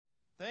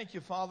Thank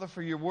you, Father,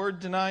 for your word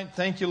tonight.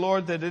 Thank you,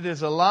 Lord, that it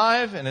is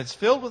alive and it's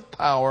filled with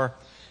power.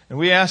 And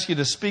we ask you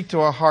to speak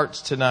to our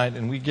hearts tonight,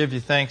 and we give you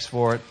thanks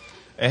for it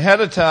ahead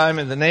of time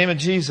in the name of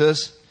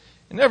Jesus.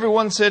 And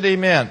everyone said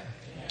amen.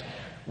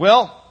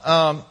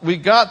 Well, we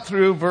got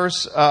through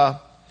verse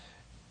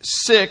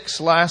 6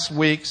 last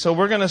week, so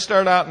we're going to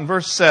start out in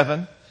verse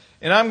 7.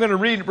 And I'm going to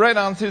read right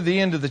on through the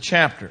end of the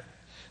chapter.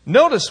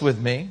 Notice with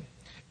me,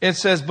 it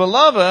says,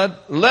 "Beloved,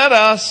 let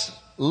us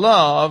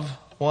love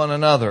one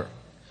another.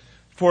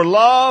 For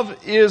love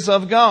is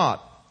of God,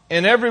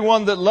 and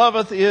everyone that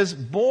loveth is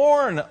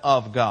born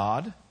of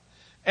God,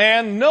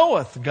 and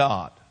knoweth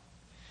God.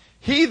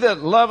 He that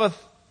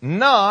loveth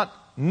not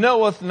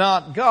knoweth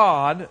not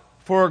God,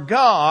 for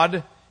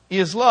God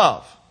is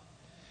love.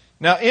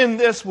 Now in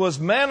this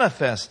was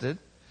manifested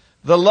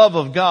the love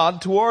of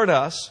God toward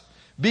us,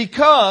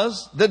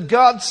 because that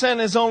God sent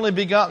His only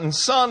begotten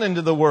Son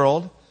into the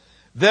world,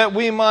 that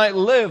we might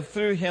live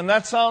through Him."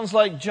 That sounds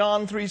like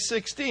John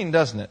 3:16,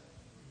 doesn't it?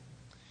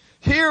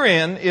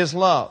 Herein is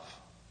love.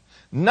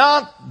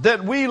 Not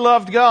that we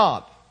loved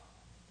God.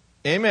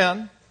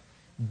 Amen.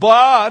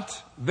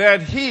 But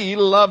that He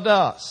loved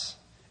us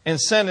and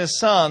sent His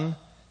Son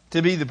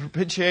to be the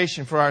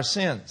propitiation for our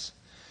sins.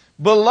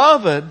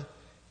 Beloved,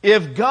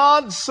 if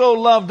God so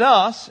loved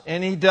us,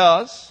 and He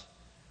does,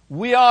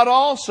 we ought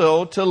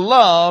also to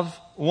love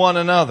one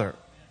another.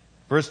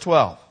 Verse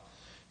 12.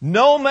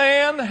 No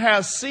man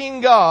has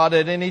seen God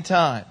at any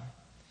time.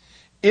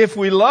 If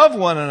we love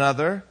one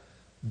another,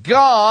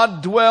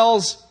 God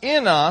dwells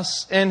in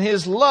us, and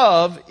His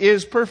love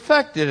is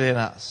perfected in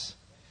us.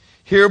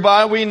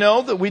 Hereby we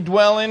know that we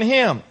dwell in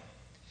Him,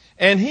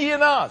 and He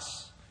in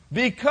us,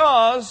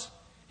 because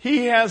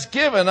He has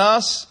given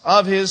us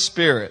of His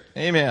Spirit.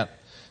 Amen.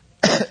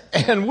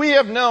 And we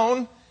have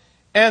known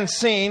and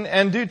seen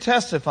and do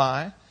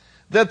testify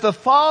that the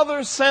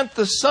Father sent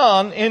the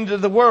Son into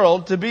the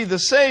world to be the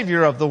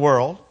Savior of the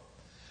world.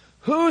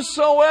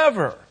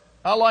 Whosoever,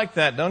 I like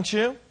that, don't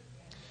you?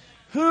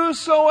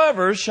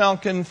 Whosoever shall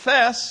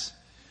confess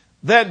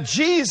that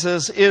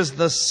Jesus is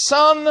the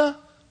Son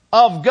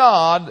of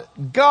God,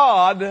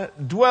 God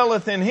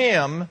dwelleth in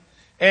Him,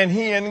 and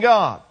He in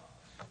God.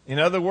 In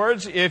other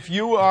words, if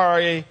you are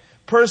a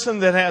person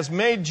that has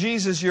made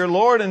Jesus your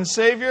Lord and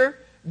Savior,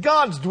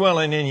 God's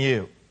dwelling in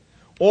you.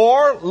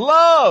 Or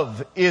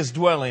love is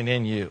dwelling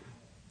in you.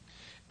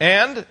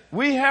 And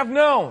we have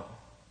known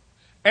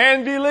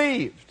and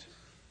believed,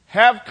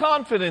 have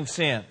confidence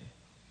in,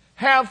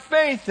 have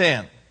faith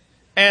in,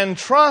 and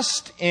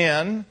trust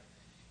in,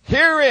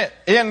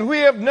 and we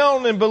have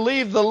known and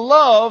believed the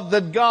love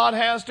that God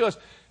has to us.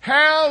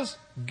 Has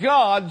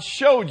God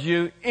showed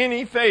you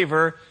any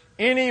favor,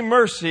 any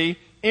mercy,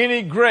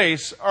 any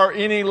grace, or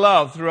any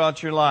love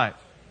throughout your life?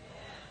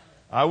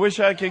 I wish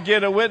I could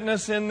get a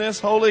witness in this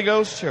Holy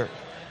Ghost church.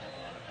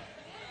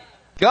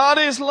 God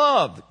is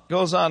love,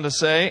 goes on to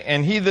say,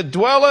 and he that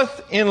dwelleth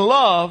in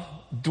love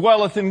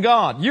dwelleth in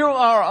God. You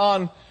are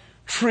on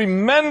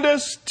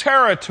tremendous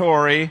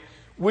territory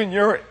when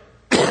you're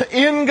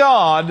in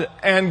God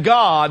and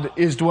God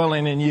is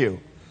dwelling in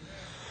you.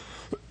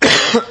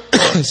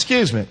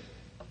 Excuse me.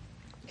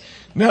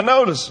 Now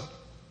notice,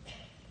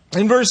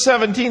 in verse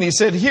 17 he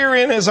said,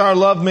 "Herein is our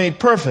love made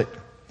perfect,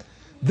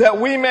 that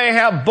we may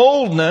have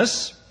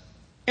boldness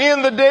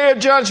in the day of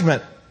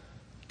judgment.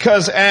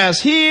 Because as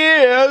He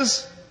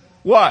is,"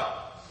 what?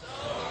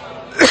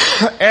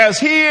 "As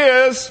He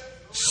is,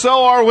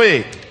 so are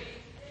we."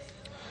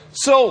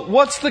 So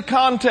what's the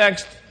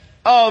context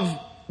of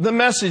the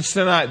message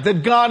tonight?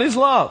 That God is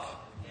love.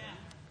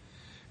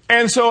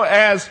 And so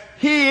as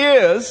He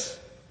is,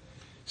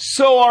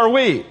 so are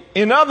we.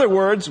 In other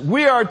words,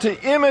 we are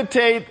to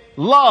imitate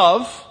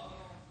love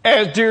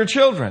as dear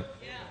children.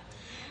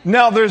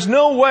 Now there's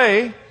no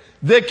way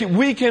that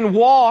we can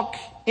walk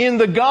in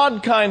the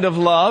God kind of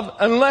love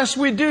unless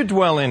we do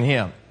dwell in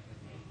Him.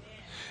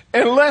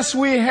 Unless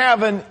we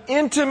have an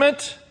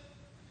intimate,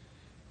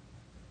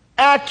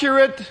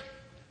 accurate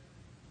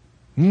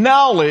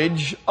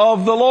knowledge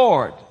of the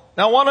Lord.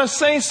 Now I want to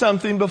say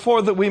something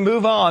before that we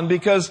move on,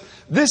 because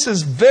this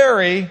is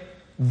very,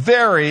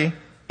 very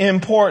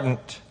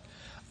important.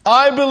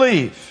 I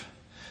believe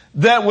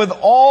that with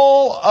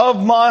all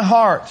of my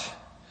heart,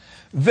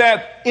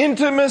 that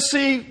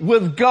intimacy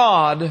with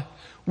God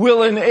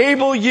will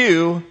enable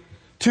you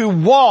to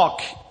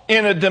walk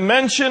in a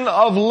dimension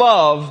of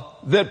love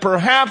that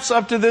perhaps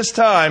up to this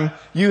time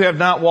you have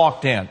not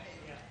walked in.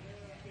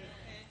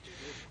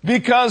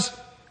 Because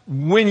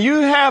when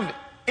you have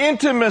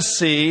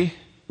intimacy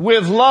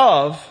with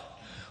love,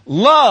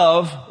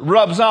 love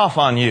rubs off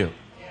on you.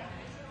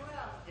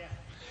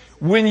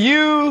 When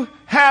you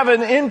have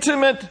an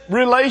intimate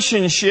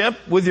relationship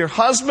with your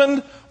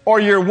husband or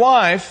your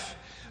wife,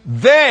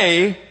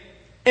 they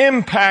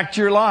impact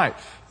your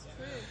life.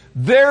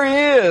 There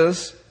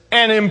is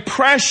an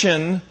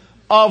impression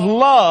of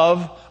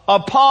love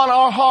upon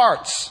our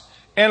hearts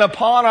and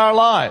upon our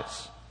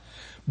lives.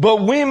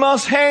 But we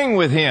must hang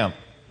with Him.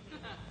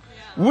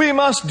 We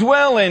must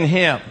dwell in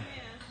Him.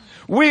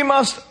 We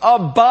must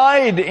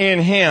abide in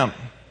Him.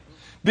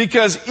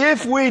 Because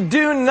if we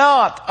do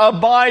not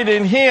abide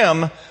in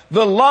Him,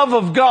 the love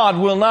of God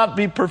will not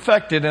be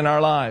perfected in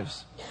our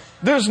lives.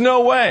 There's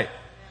no way.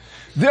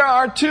 There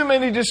are too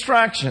many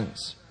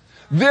distractions.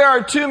 There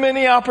are too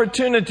many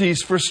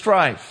opportunities for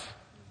strife.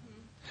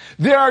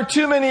 There are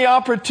too many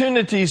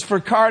opportunities for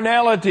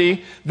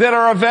carnality that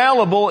are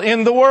available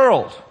in the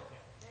world.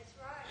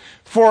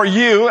 For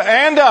you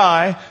and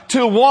I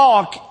to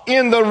walk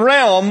in the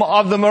realm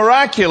of the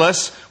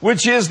miraculous,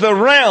 which is the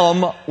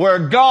realm where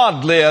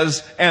God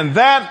lives, and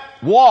that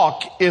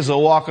walk is a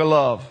walk of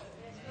love.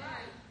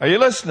 Are you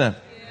listening?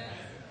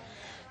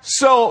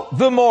 So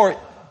the more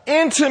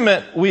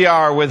intimate we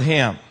are with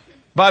Him,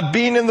 by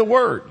being in the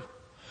Word,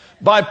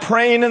 by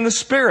praying in the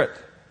Spirit,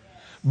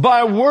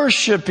 by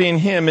worshiping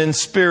Him in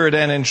spirit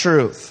and in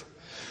truth,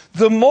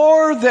 the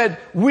more that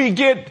we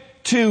get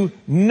to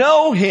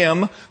know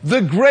Him,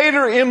 the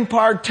greater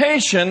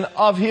impartation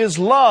of His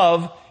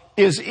love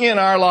is in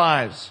our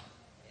lives.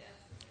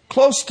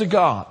 Close to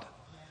God.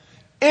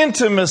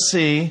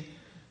 Intimacy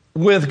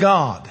with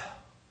God.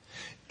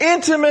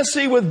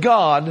 Intimacy with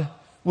God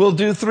will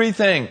do three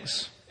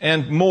things,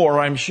 and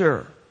more, I'm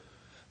sure.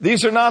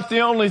 These are not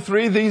the only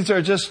three, these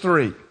are just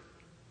three.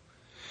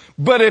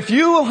 But if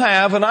you will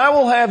have, and I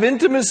will have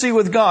intimacy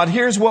with God,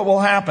 here's what will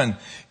happen.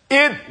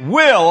 It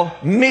will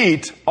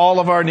meet all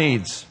of our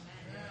needs.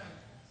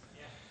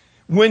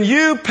 When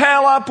you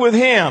pal up with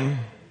Him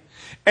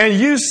and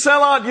you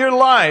sell out your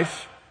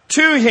life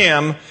to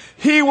Him,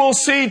 He will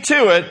see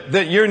to it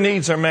that your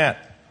needs are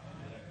met.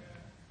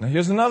 Now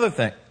here's another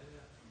thing.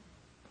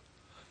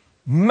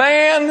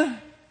 Man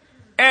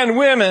and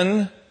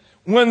women,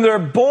 when they're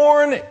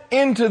born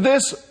into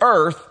this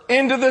earth,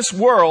 into this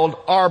world,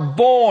 are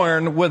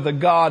born with a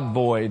God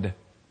void.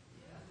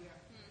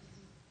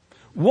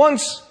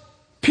 Once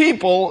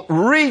people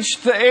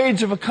reach the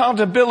age of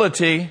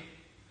accountability,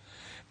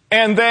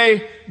 and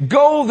they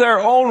go their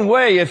own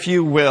way, if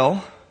you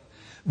will,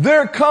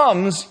 there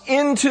comes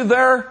into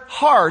their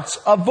hearts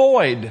a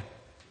void.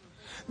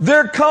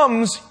 There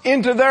comes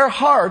into their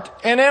heart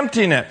an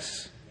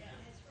emptiness.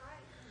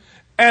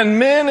 And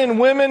men and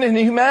women in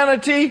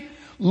humanity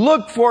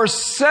look for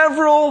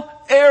several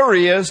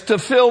areas to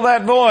fill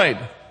that void.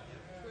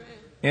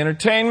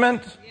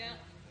 Entertainment,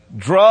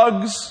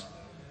 drugs,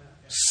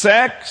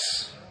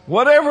 sex,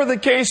 whatever the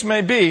case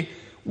may be.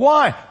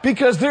 Why?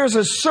 Because there's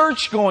a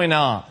search going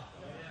on.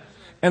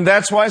 And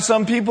that's why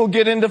some people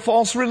get into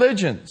false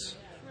religions.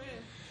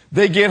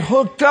 They get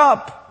hooked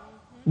up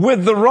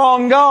with the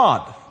wrong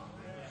God.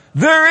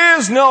 There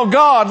is no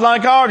God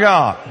like our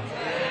God.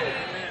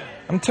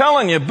 I'm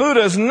telling you,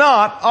 Buddha is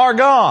not our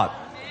God.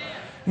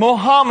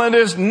 Muhammad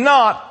is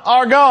not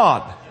our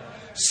God.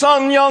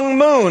 Sun Myung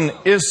Moon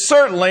is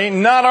certainly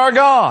not our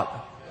God.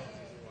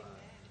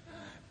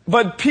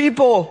 But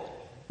people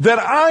that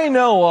I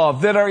know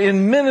of that are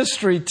in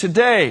ministry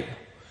today,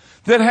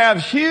 that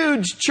have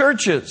huge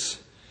churches,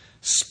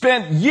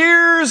 spent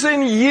years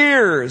and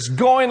years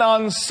going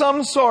on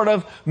some sort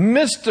of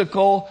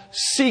mystical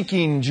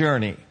seeking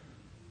journey.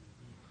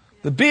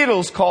 The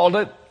Beatles called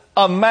it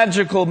a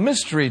magical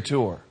mystery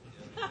tour.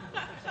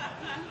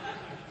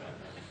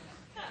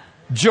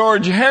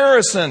 George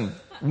Harrison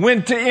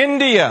went to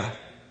India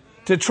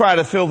to try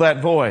to fill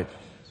that void.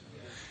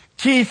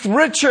 Keith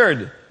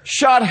Richard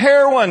shot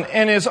heroin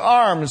in his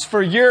arms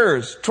for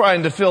years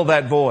trying to fill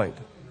that void.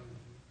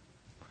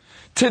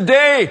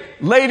 Today,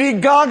 Lady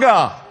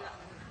Gaga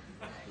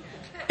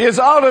is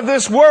out of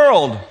this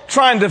world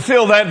trying to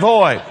fill that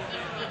void.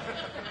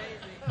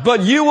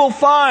 But you will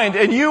find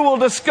and you will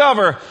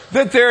discover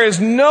that there is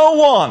no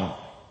one,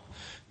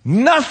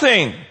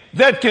 nothing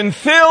that can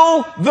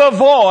fill the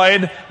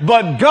void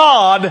but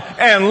God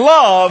and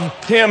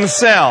love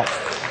Himself.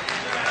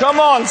 Come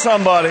on,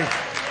 somebody.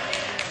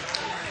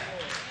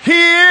 He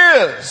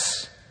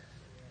is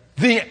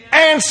the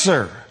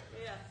answer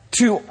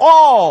to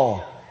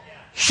all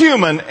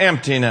human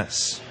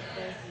emptiness.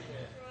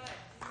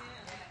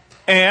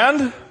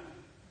 And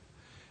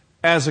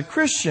as a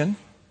Christian,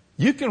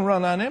 you can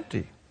run on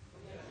empty.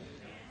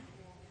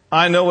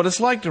 I know what it's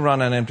like to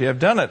run on empty. I've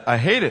done it. I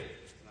hate it.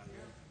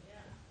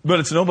 But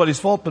it's nobody's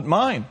fault but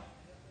mine.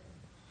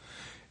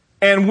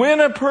 And when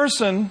a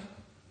person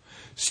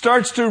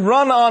starts to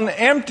run on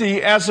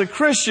empty as a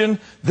Christian,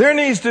 there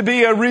needs to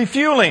be a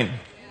refueling.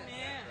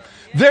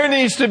 There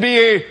needs to be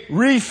a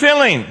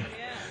refilling.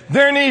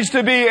 There needs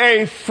to be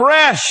a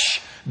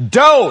fresh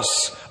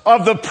dose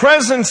of the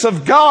presence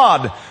of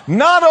God,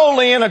 not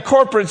only in a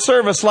corporate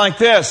service like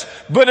this,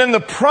 but in the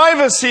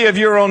privacy of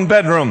your own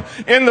bedroom,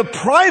 in the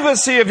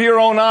privacy of your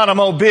own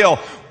automobile,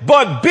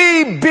 but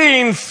be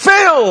being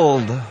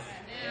filled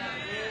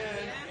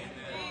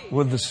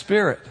with the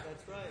Spirit.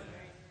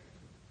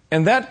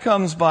 And that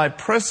comes by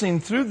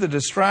pressing through the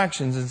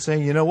distractions and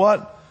saying, you know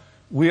what?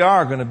 We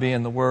are going to be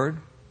in the Word.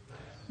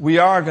 We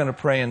are going to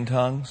pray in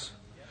tongues.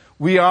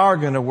 We are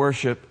going to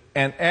worship.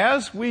 And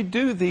as we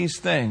do these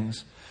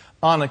things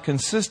on a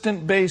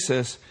consistent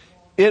basis,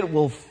 it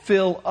will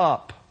fill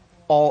up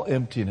all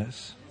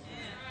emptiness.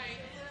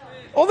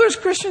 Oh, there's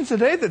Christians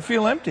today that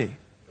feel empty.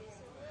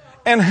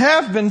 and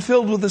have been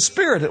filled with the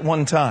Spirit at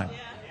one time.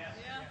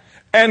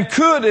 And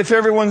could, if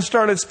everyone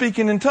started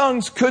speaking in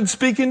tongues, could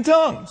speak in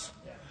tongues.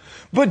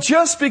 But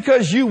just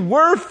because you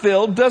were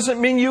filled doesn't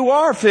mean you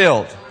are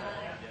filled.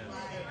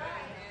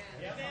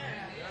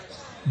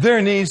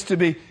 There needs to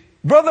be.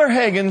 Brother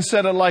Hagin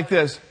said it like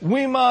this: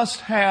 we must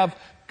have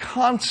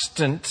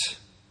constant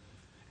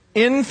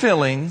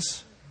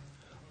infillings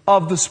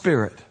of the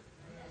Spirit.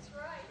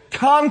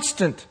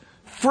 Constant,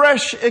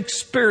 fresh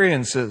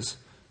experiences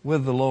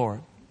with the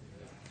Lord.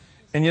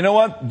 And you know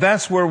what?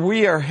 That's where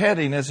we are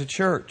heading as a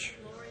church.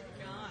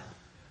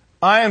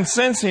 I am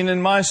sensing in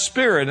my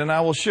spirit, and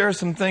I will share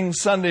some things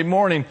Sunday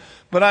morning,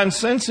 but I'm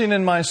sensing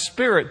in my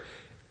spirit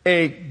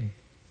a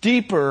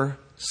deeper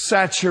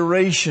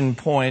saturation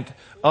point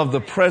of the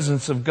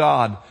presence of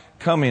God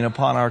coming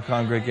upon our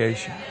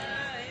congregation.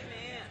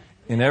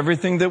 In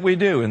everything that we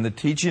do, in the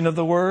teaching of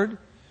the Word,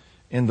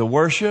 in the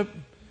worship,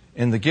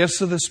 in the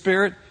gifts of the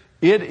Spirit,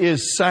 it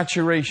is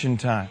saturation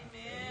time.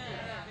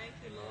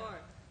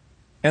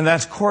 And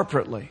that's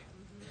corporately.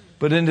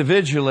 But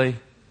individually,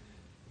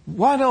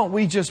 why don't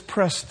we just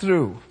press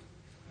through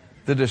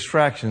the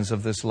distractions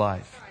of this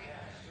life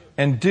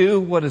and do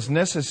what is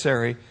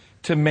necessary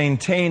to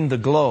maintain the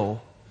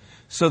glow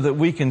so that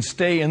we can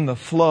stay in the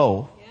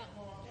flow?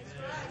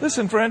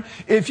 Listen, friend,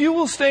 if you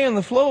will stay in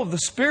the flow of the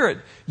Spirit,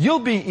 you'll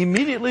be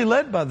immediately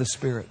led by the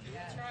Spirit.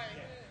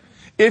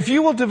 If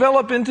you will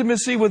develop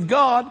intimacy with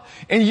God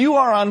and you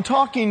are on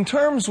talking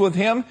terms with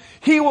Him,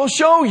 He will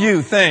show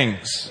you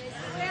things.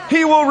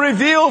 He will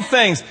reveal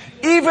things,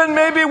 even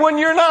maybe when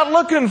you're not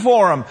looking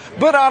for them,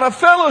 but out of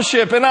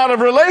fellowship and out of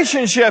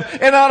relationship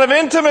and out of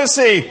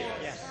intimacy.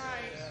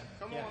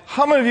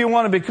 How many of you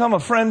want to become a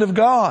friend of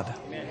God?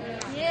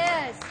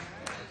 Yes.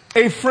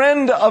 A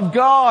friend of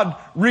God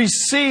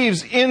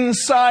receives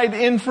inside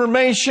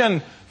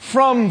information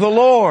from the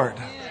Lord.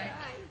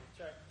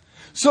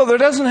 So there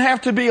doesn't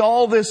have to be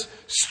all this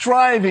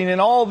striving and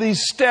all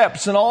these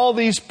steps and all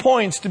these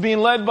points to being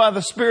led by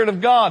the Spirit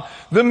of God.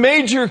 The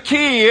major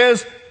key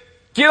is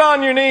get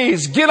on your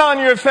knees, get on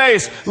your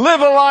face,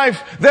 live a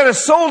life that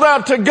is sold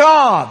out to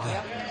God.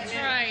 That's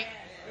right.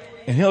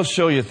 And He'll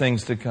show you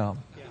things to come.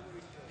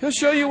 He'll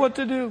show you what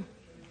to do.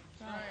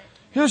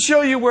 He'll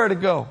show you where to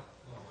go.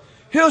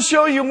 He'll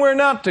show you where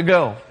not to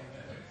go.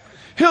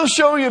 He'll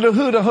show you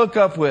who to hook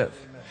up with.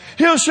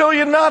 He'll show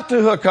you not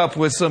to hook up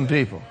with some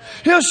people.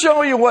 He'll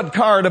show you what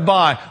car to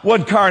buy,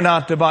 what car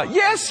not to buy.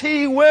 Yes,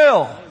 He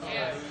will.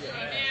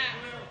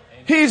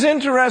 He's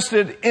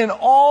interested in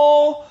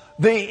all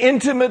the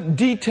intimate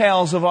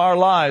details of our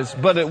lives,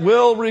 but it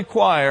will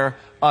require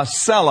a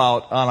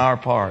sellout on our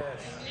part.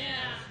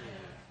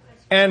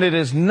 And it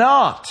is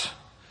not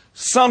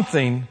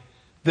something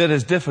that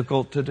is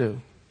difficult to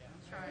do.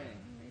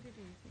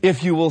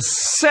 If you will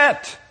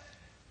set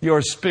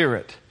your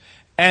spirit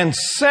and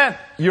set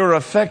your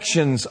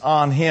affections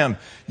on Him,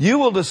 you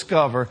will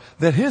discover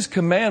that His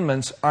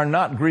commandments are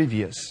not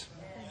grievous.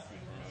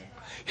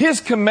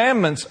 His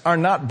commandments are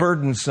not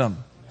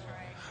burdensome.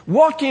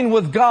 Walking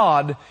with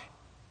God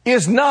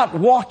is not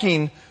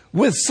walking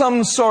with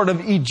some sort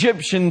of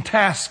Egyptian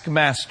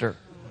taskmaster.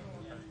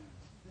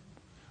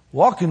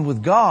 Walking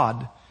with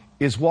God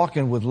is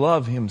walking with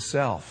love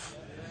Himself.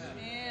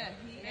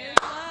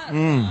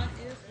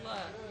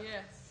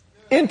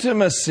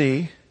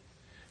 Intimacy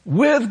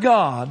with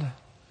God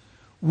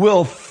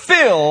will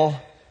fill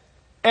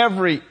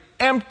every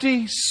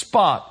empty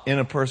spot in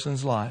a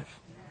person's life.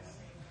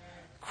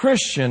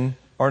 Christian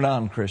or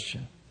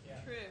non-Christian.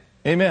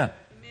 Amen.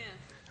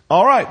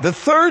 All right. The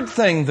third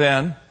thing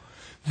then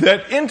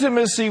that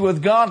intimacy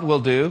with God will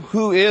do,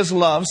 who is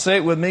love, say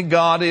it with me,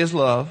 God is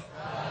love.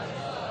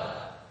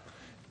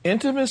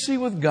 Intimacy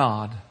with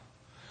God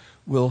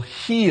will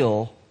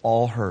heal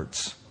all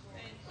hurts.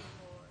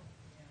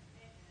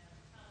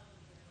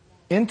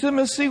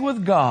 Intimacy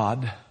with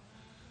God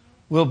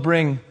will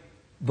bring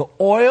the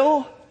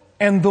oil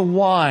and the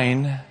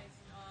wine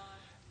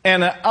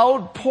and an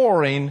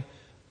outpouring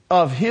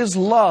of His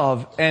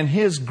love and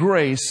His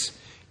grace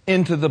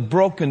into the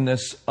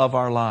brokenness of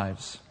our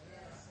lives.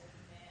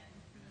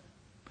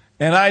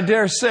 And I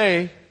dare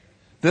say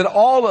that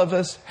all of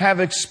us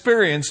have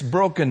experienced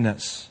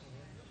brokenness.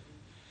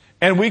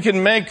 And we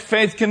can make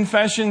faith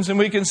confessions and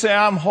we can say,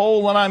 I'm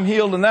whole and I'm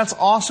healed, and that's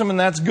awesome and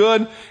that's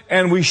good,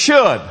 and we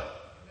should.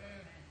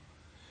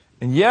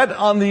 And yet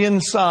on the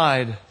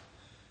inside,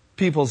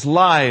 people's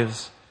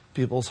lives,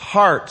 people's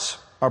hearts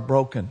are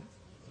broken.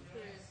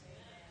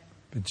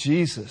 But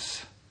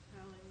Jesus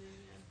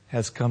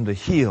has come to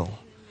heal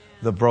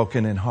the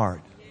broken in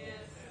heart.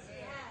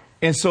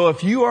 And so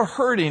if you are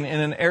hurting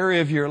in an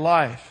area of your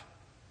life,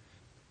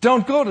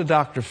 don't go to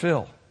Dr.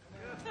 Phil.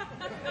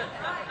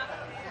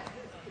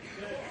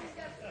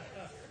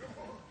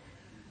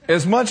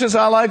 As much as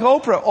I like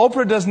Oprah,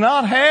 Oprah does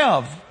not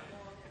have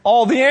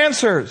all the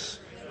answers.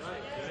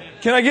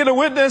 Can I get a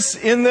witness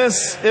in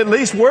this, at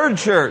least Word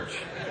Church?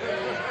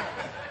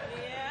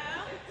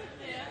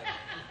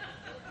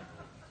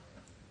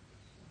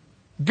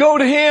 Go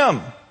to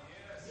Him.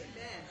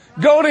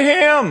 Go to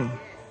Him.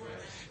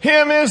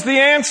 Him is the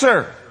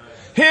answer.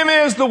 Him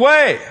is the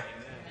way.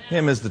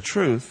 Him is the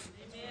truth.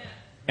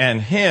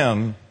 And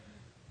Him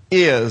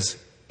is,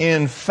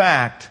 in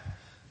fact,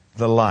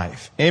 the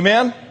life.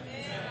 Amen?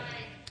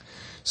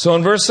 So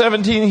in verse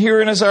 17,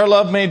 herein is our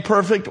love made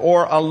perfect,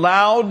 or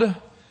allowed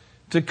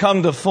to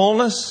come to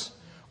fullness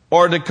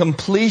or to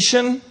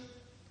completion.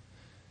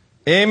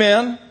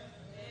 Amen?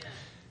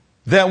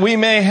 That we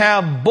may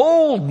have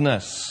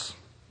boldness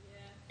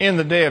in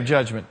the day of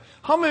judgment.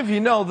 How many of you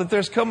know that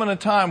there's coming a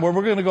time where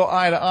we're going to go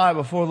eye to eye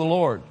before the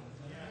Lord?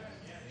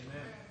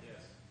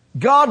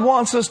 God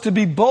wants us to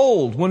be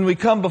bold when we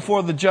come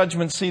before the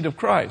judgment seat of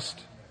Christ.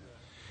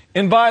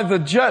 And by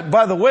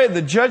the way,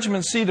 the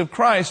judgment seat of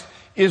Christ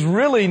is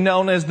really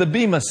known as the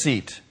Bema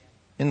seat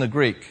in the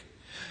Greek.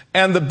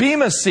 And the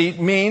Bema seat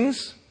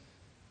means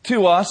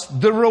to us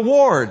the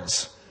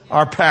rewards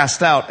are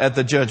passed out at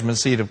the judgment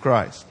seat of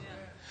Christ.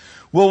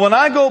 Well, when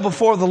I go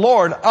before the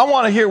Lord, I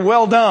want to hear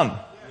well done.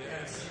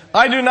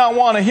 I do not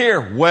want to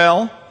hear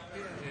well.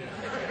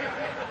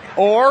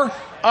 Or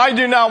I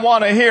do not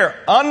want to hear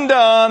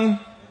undone.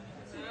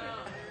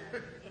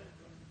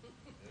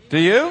 Do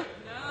you?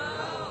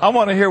 I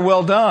want to hear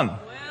well done.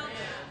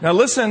 Now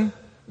listen,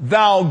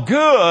 thou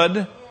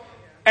good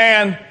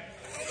and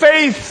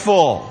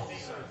faithful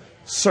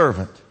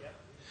servant.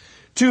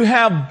 To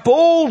have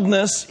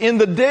boldness in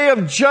the day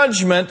of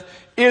judgment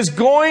is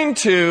going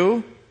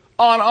to,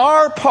 on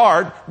our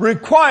part,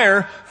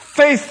 require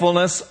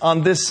faithfulness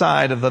on this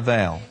side of the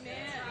veil.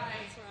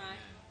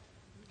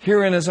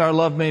 Herein is our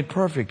love made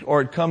perfect, or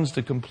it comes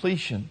to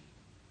completion.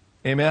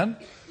 Amen?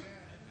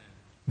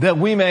 That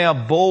we may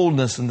have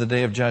boldness in the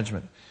day of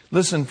judgment.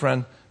 Listen,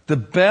 friend, the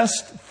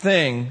best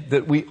thing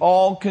that we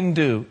all can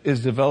do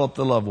is develop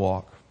the love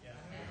walk.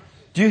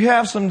 Do you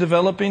have some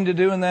developing to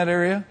do in that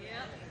area?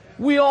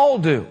 We all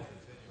do.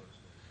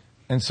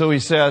 And so he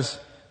says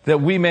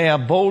that we may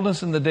have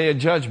boldness in the day of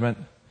judgment,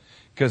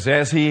 because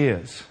as He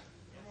is,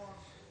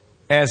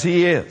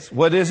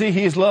 what is He?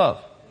 He's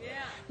love.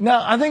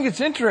 Now, I think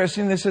it's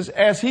interesting. This says,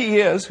 as He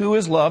is, who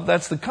is love.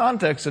 That's the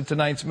context of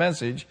tonight's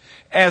message.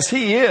 As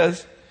He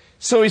is,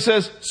 so He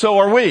says, so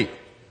are we.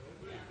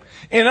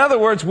 In other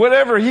words,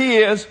 whatever He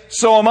is,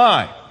 so am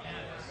I.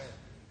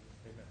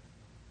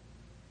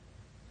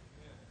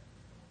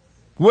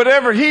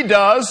 Whatever He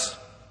does,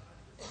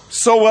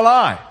 so will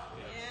I.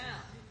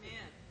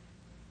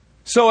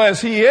 So as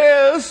He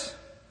is,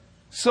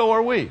 so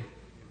are we.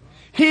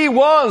 He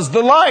was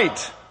the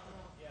light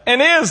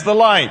and is the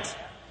light.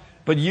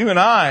 But you and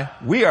I,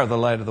 we are the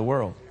light of the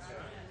world.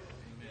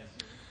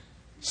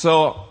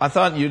 So I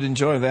thought you'd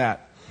enjoy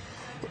that.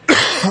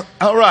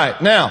 All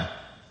right, now,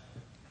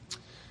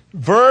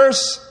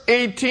 verse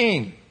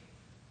 18.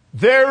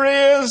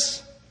 There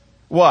is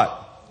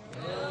what?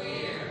 No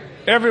fear.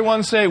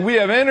 Everyone say, we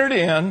have entered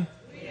in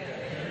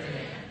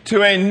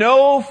to a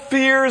no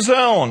fear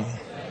zone.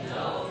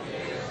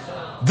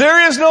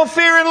 There is no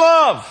fear in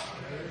love.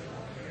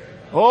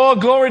 Oh,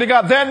 glory to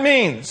God. That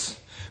means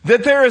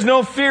that there is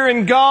no fear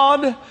in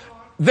God.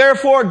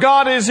 Therefore,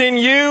 God is in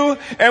you.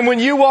 And when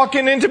you walk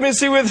in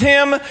intimacy with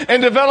Him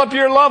and develop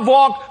your love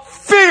walk,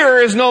 fear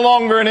is no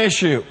longer an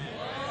issue.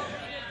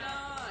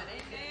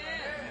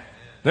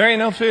 There ain't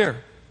no fear.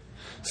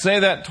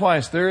 Say that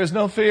twice. There is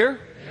no fear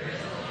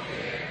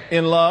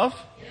in love.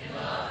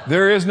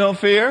 There is no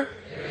fear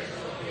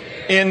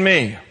in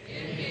me.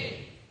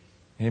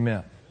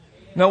 Amen.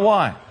 Now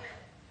why?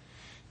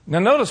 Now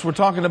notice we're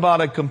talking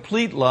about a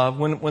complete love.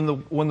 When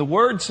the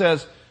word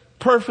says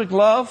perfect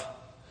love,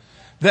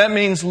 that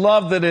means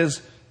love that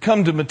has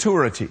come to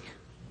maturity.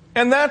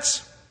 And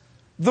that's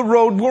the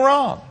road we're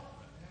on.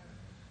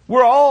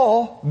 We're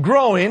all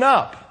growing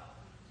up.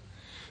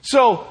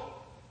 So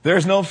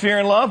there's no fear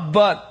in love,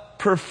 but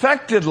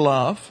perfected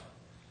love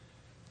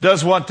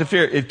does what to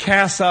fear? It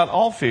casts out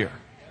all fear.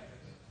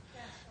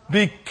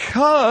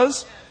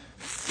 Because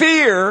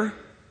fear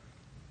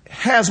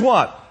has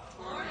what?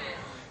 Torment.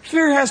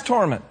 Fear has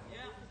torment.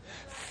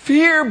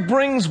 Fear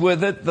brings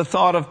with it the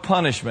thought of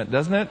punishment,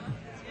 doesn't it?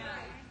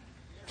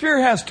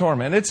 Fear has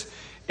torment.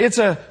 It's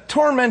a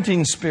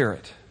tormenting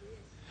spirit.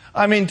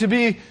 I mean, to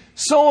be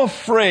so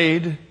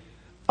afraid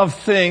of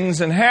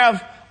things and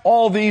have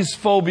all these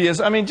phobias.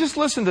 I mean, just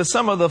listen to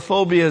some of the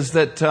phobias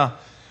that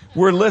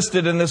were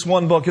listed in this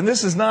one book, and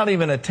this is not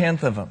even a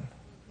tenth of them.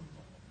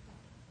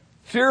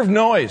 Fear of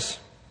noise.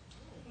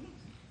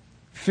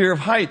 Fear of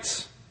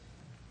heights.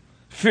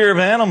 Fear of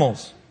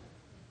animals.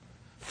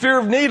 Fear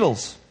of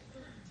needles.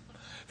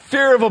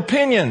 Fear of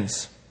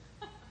opinions.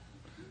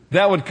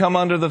 That would come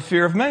under the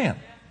fear of man.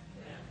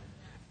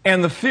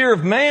 And the fear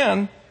of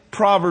man,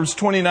 Proverbs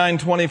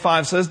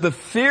 29:25 says, the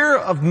fear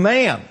of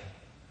man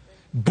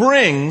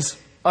brings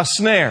a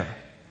snare.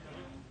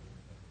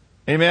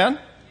 Amen?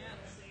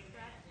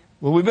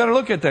 Well, we better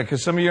look at that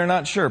because some of you are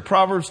not sure.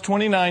 Proverbs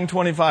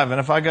 29:25. And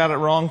if I got it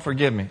wrong,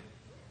 forgive me.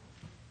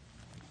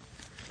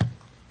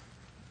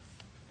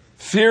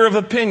 Fear of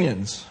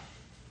opinions.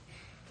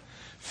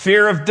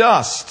 Fear of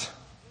dust.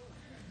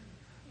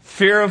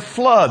 Fear of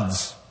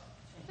floods.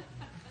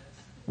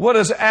 What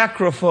is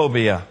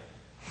acrophobia?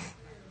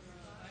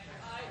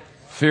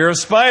 Fear of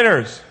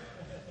spiders.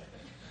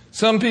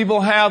 Some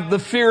people have the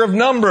fear of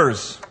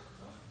numbers.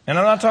 And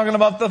I'm not talking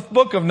about the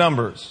book of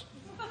Numbers.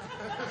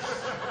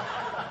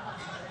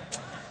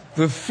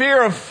 The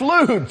fear of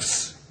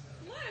flutes.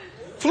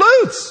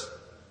 Flutes.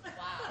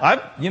 I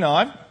get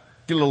a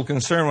little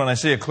concerned when I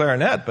see a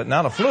clarinet, but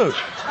not a flute.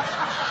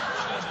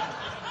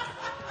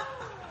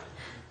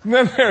 And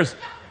then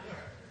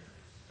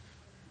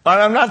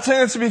I'm not saying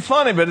this to be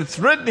funny, but it's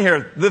written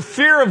here, the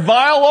fear of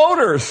vile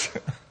odors.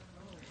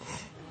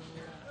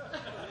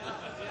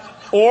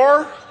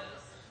 Or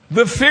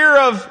the fear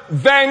of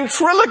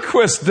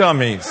ventriloquist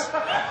dummies.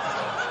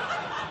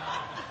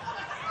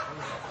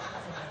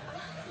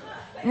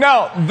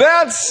 Now,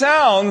 that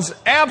sounds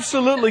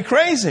absolutely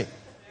crazy.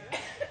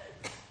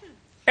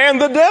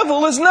 And the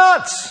devil is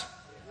nuts.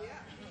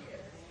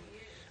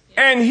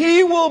 And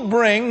he will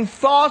bring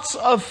thoughts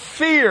of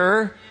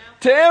fear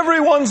to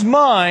everyone's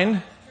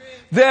mind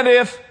that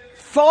if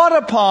thought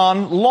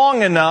upon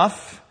long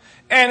enough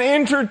and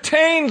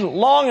entertained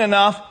long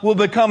enough will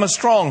become a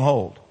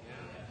stronghold.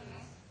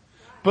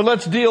 But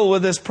let's deal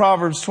with this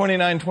Proverbs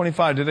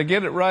 29:25. Did I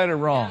get it right or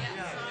wrong?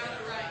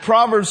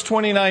 Proverbs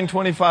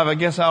 29:25. I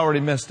guess I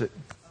already missed it.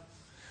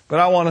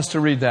 But I want us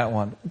to read that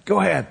one. Go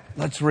ahead.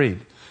 Let's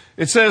read.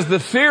 It says, the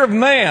fear of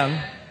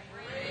man,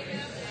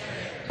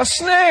 a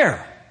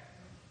snare.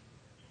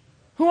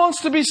 Who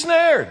wants to be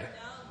snared?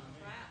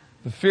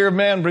 The fear of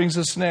man brings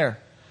a snare.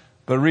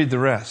 But read the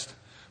rest.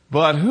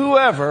 But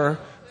whoever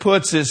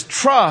puts his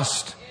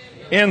trust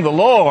in the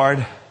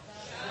Lord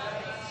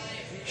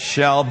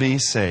shall be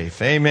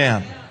safe.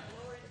 Amen.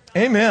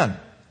 Amen.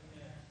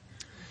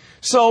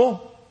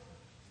 So,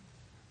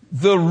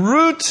 the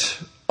root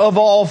of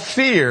all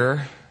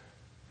fear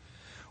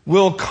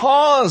will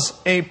cause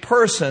a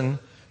person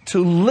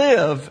to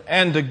live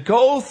and to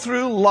go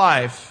through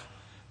life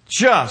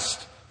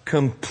just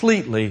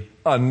completely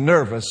a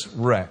nervous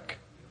wreck.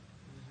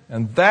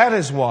 And that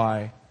is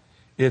why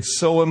it's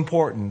so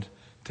important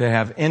to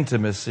have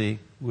intimacy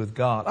with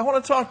God. I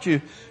want to talk to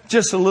you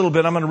just a little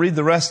bit. I'm going to read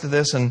the rest of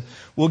this and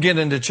we'll get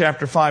into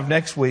chapter 5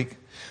 next week.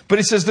 But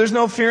he says, there's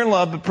no fear in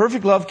love, but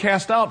perfect love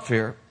casts out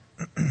fear.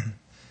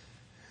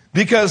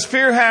 Because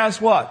fear has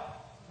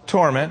what?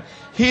 Torment.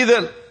 He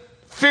that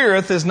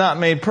feareth is not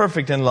made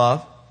perfect in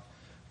love.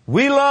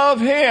 We love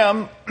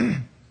him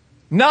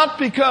not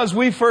because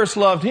we first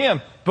loved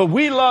him, but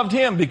we loved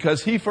him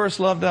because he first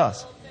loved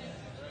us.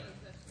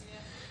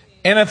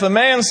 And if a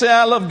man say,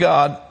 I love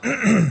God,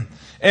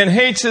 and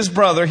hates his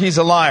brother, he's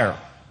a liar.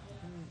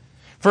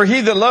 For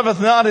he that loveth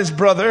not his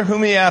brother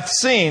whom he hath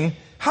seen,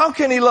 how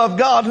can he love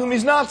God whom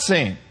he's not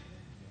seen?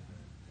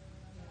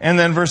 And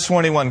then verse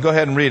 21, go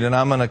ahead and read, and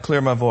I'm going to clear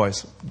my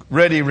voice.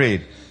 Ready,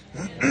 read.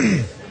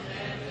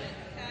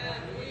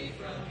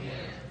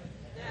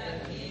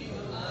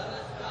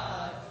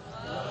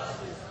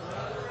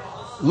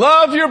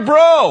 Love your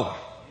bro.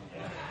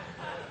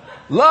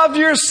 Love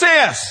your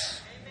sis.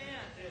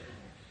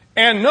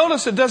 And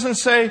notice it doesn't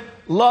say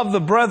love the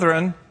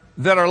brethren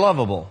that are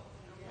lovable.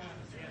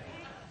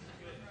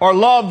 Or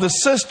love the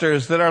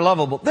sisters that are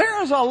lovable.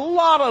 There's a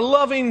lot of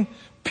loving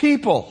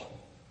people.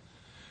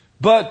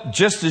 But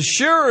just as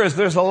sure as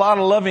there's a lot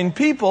of loving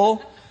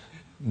people,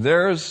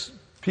 there's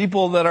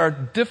people that are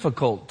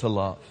difficult to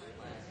love.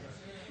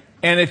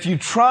 And if you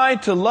try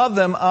to love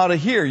them out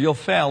of here, you'll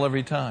fail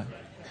every time.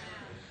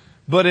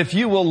 But if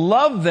you will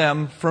love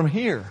them from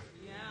here,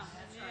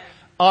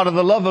 out of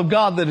the love of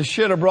God that is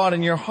shed abroad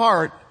in your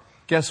heart,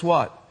 guess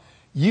what?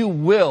 You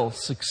will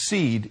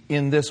succeed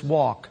in this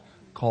walk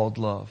called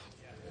love.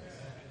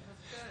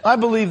 I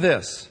believe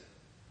this.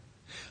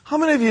 How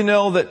many of you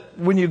know that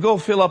when you go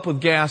fill up with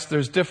gas,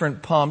 there's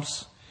different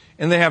pumps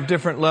and they have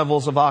different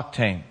levels of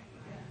octane?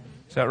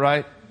 Is that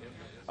right?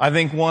 I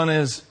think one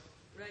is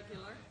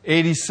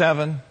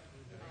 87,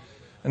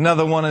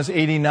 another one is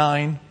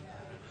 89,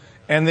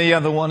 and the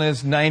other one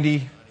is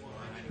 90,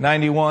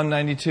 91,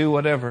 92,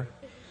 whatever.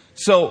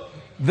 So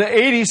the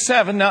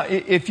 87, now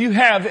if you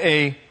have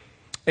a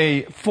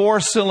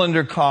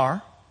 4-cylinder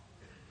car,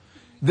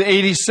 the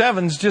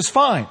 87 is just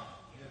fine.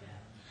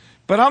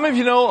 But how many of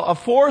you know a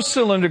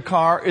 4-cylinder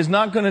car is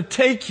not going to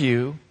take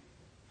you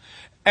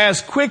as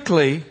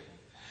quickly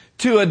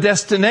to a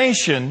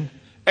destination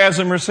as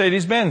a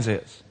Mercedes-Benz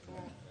is?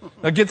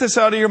 Now get this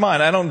out of your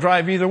mind. I don't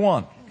drive either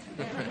one.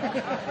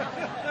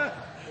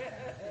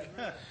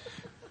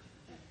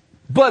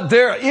 But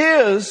there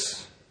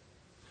is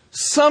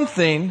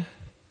something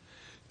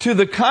to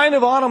the kind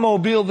of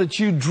automobile that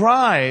you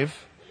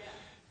drive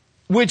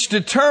which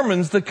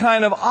determines the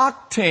kind of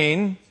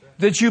octane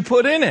that you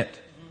put in it.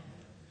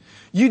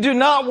 You do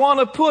not want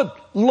to put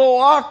low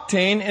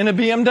octane in a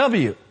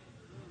BMW.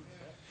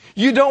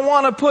 You don't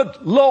want to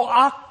put low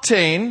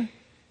octane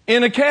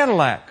in a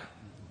Cadillac.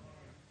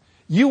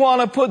 You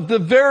want to put the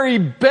very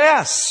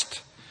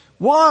best.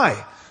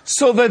 Why?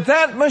 So that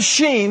that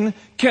machine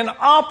can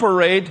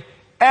operate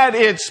at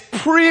its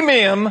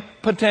premium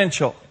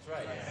potential.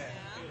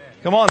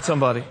 Come on,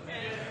 somebody.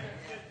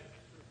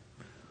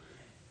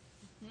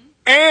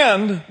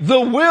 And the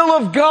will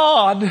of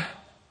God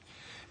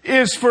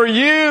is for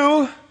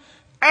you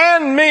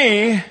and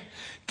me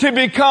to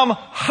become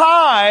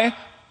high-octane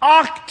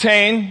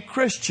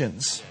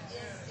Christians.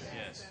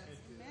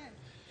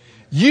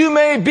 You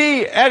may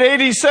be at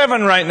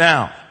 87 right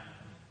now.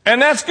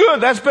 And that's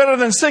good. That's better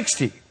than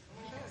 60.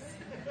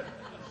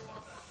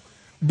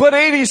 But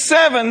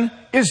 87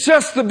 is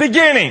just the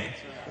beginning.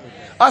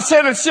 I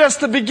said it's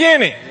just the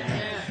beginning.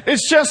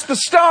 It's just the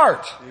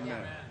start.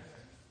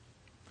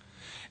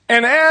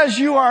 And as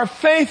you are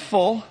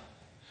faithful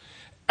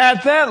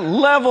at that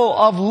level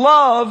of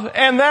love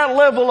and that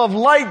level of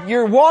light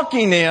you're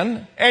walking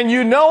in and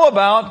you know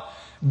about,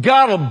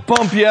 God will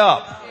bump you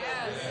up.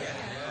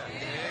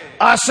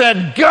 I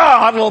said,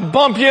 God will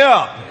bump you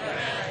up.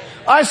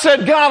 I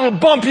said, God will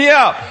bump you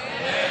up.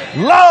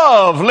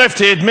 Love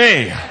lifted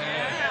me.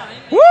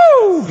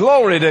 Woo!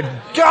 Glory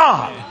to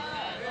God.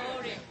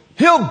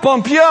 He'll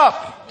bump you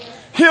up.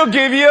 He'll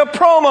give you a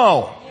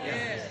promo.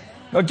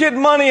 Now get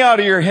money out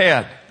of your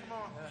head.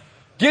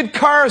 Get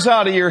cars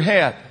out of your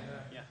head.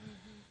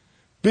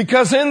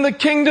 Because in the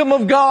kingdom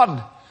of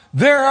God,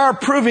 there are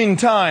proving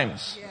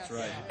times.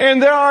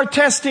 And there are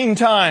testing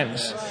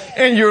times.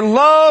 And your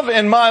love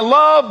and my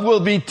love will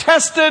be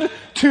tested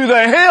to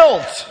the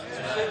hilt.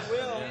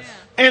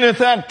 And if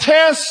that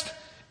test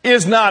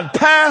is not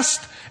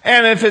passed,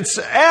 and if it's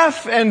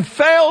F and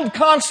failed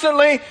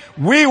constantly,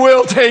 we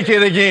will take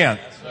it again.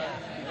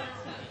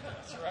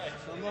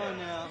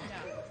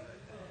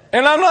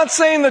 And I'm not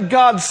saying that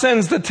God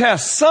sends the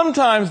tests.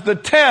 Sometimes the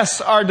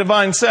tests are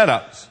divine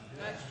setups.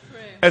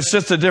 It's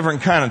just a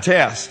different kind of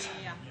test.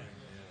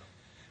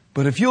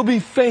 But if you'll be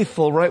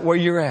faithful right where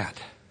you're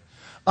at,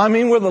 I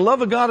mean, where the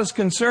love of God is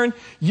concerned,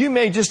 you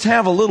may just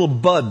have a little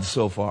bud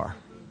so far.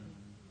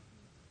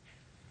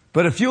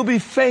 But if you'll be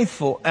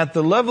faithful at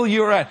the level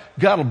you're at,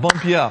 God will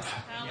bump you up.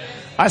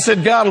 I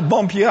said God will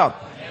bump you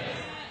up.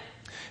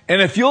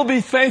 And if you'll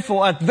be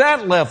faithful at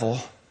that level,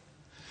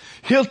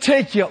 He'll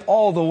take you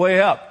all the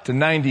way up to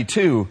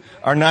 92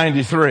 or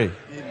 93.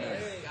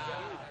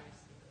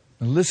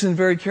 And listen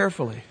very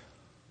carefully.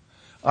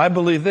 I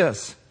believe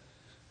this,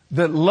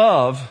 that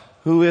love,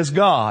 who is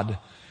God,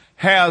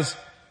 has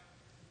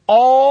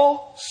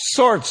all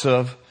sorts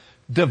of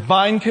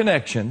divine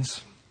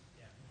connections,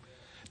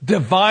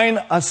 divine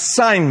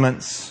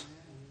assignments,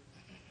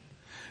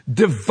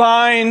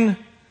 divine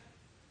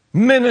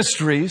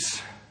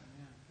ministries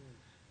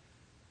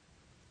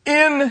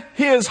in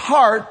His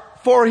heart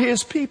for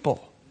His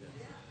people.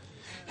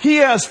 He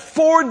has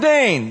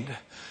foreordained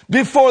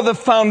before the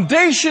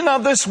foundation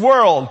of this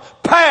world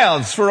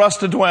paths for us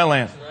to dwell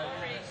in.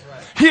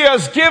 He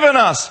has given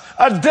us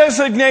a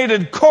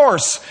designated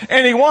course,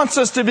 and He wants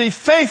us to be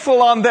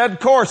faithful on that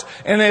course.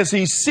 And as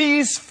He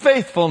sees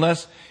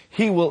faithfulness,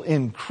 He will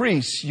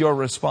increase your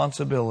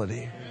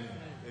responsibility.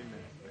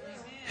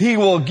 He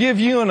will give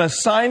you an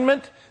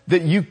assignment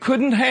that you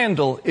couldn't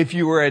handle if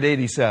you were at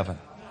 87.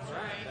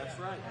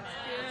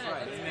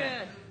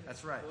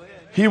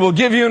 He will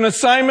give you an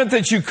assignment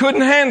that you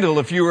couldn't handle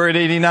if you were at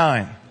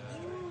 89.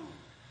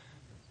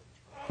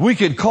 We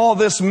could call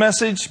this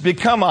message,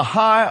 Become a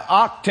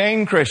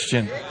High-Octane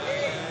Christian.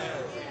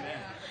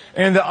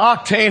 And the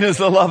octane is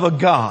the love of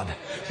God.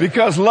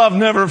 Because love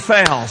never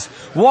fails.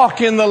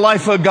 Walk in the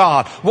life of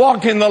God.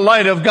 Walk in the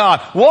light of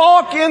God.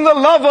 Walk in the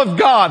love of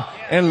God.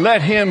 And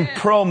let Him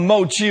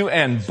promote you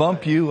and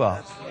bump you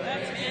up.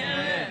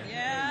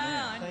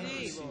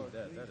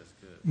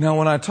 Now,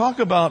 when I talk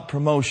about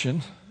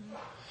promotion,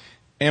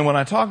 and when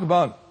I talk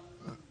about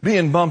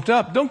being bumped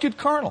up, don't get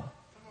carnal.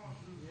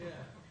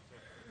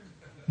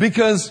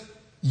 Because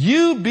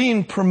you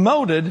being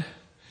promoted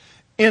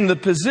in the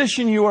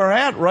position you are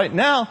at right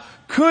now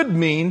could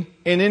mean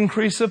an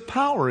increase of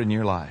power in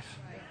your life.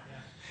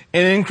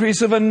 An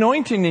increase of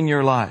anointing in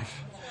your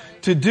life.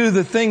 To do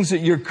the things that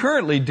you're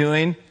currently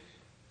doing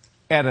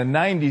at a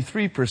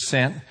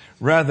 93%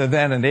 rather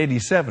than an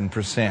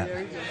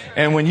 87%.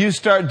 And when you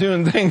start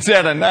doing things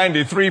at a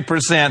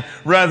 93%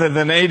 rather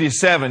than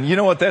 87%, you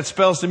know what that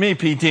spells to me,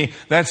 PT?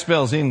 That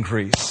spells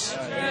increase.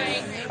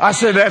 I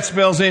said that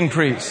spells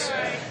increase.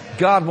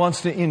 God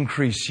wants to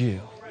increase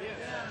you.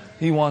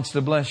 He wants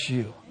to bless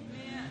you.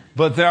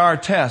 But there are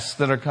tests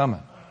that are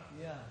coming.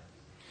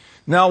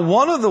 Now,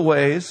 one of the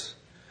ways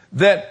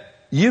that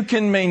you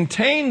can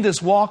maintain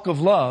this walk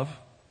of love,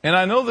 and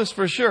I know this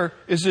for sure,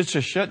 is just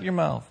to shut your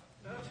mouth.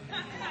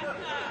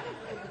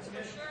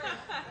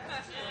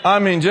 I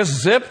mean,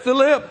 just zip the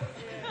lip.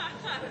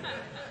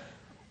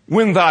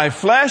 When thy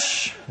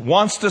flesh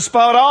wants to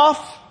spout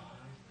off,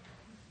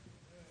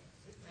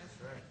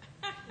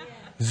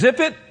 zip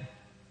it.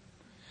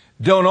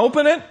 Don't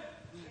open it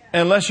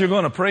unless you're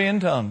going to pray in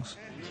tongues.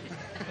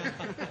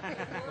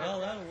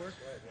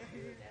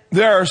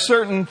 There are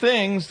certain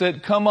things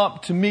that come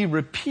up to me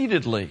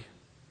repeatedly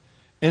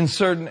in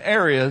certain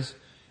areas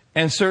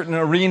and certain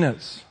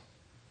arenas.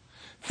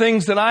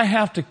 Things that I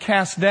have to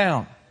cast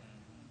down.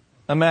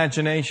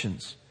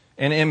 Imaginations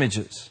and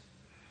images.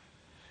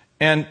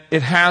 And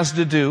it has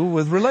to do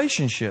with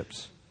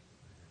relationships.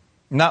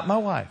 Not my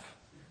wife.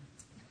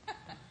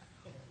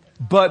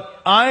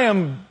 But I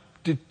am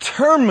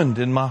determined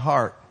in my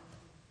heart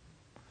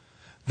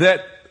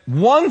that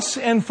once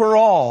and for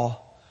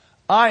all,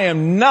 I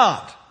am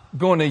not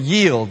going to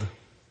yield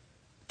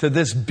to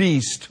this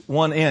beast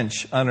 1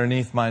 inch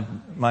underneath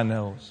my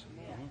nose.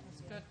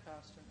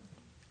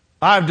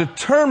 I've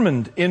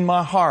determined in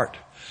my heart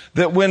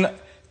that when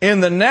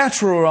in the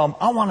natural realm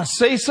I want to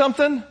say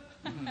something,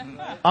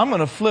 I'm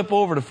going to flip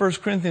over to 1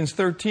 Corinthians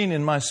 13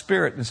 in my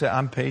spirit and say,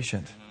 I'm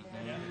patient.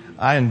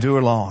 I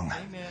endure long.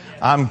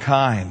 I'm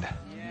kind.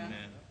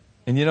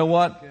 And you know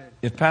what?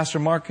 If Pastor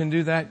Mark can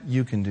do that,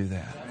 you can do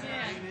that.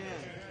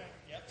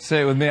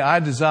 Say it with me. I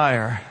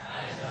desire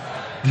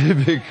to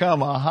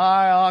become a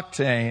high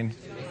octane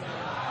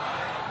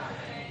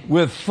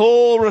with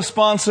full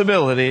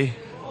responsibility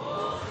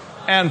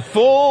and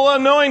full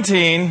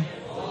anointing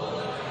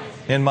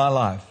in my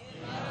life.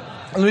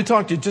 Let me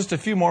talk to you just a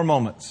few more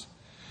moments.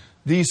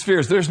 These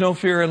fears. There's no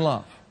fear in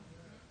love.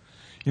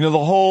 You know,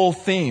 the whole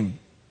theme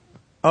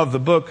of the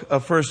book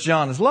of 1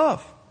 John is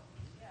love.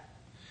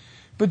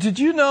 But did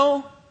you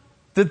know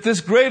that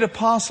this great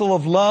apostle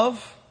of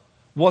love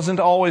wasn't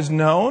always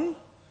known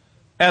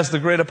as the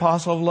great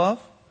apostle of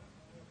love?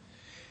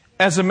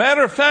 As a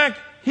matter of fact,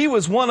 he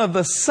was one of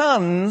the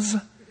sons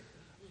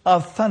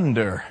of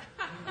thunder.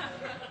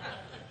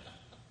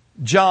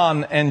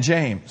 John and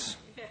James.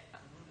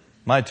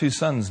 My 2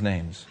 sons'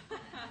 names.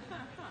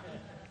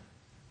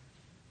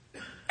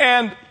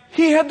 And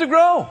he had to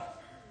grow.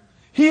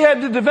 He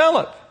had to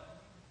develop.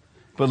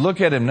 But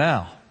look at him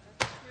now.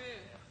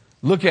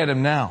 Look at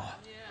him now.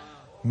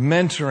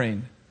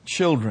 Mentoring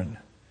children,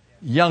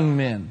 young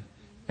men,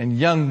 and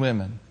young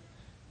women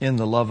in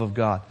the love of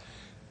God.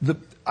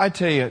 I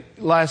tell you,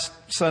 last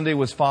Sunday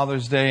was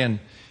Father's Day,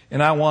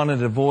 and I wanted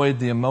to avoid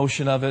the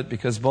emotion of it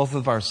because both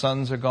of our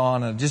sons are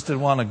gone, and I just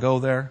didn't want to go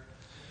there.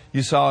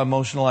 You saw how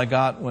emotional I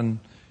got when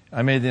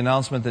I made the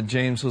announcement that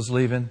James was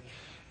leaving.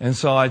 And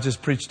so I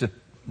just preached a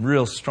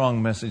real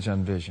strong message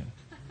on vision.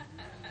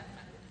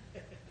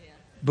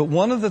 But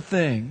one of the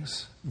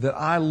things that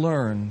I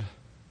learned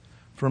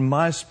from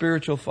my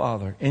spiritual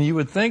father, and you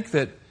would think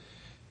that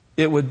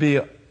it would be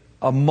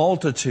a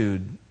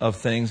multitude of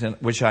things,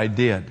 which I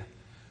did.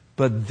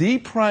 But the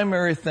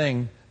primary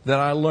thing that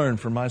I learned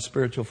from my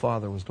spiritual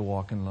father was to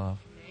walk in love.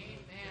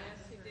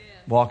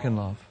 Walk in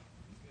love.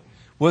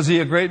 Was he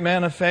a great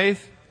man of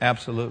faith?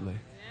 Absolutely.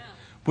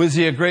 Was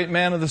he a great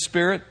man of the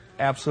Spirit?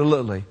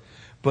 Absolutely.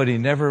 But he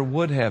never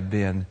would have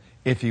been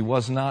if he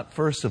was not,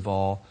 first of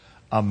all,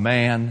 a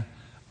man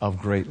of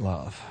great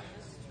love.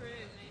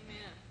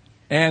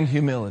 And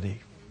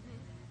humility.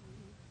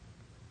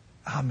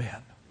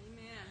 Amen.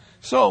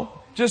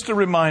 So, just a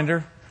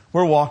reminder,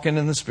 we're walking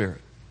in the Spirit.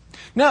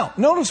 Now,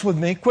 notice with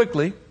me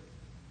quickly,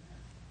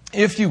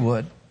 if you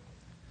would,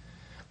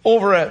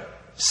 over at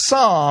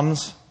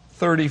Psalms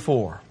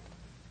 34.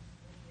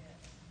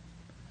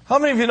 How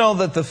many of you know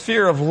that the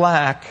fear of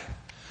lack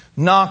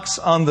knocks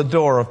on the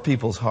door of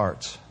people's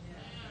hearts?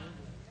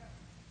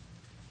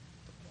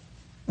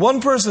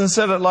 One person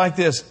said it like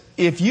this: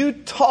 if you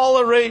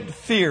tolerate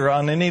fear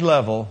on any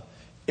level,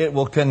 it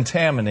will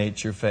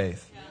contaminate your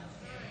faith.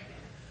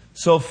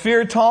 So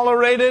fear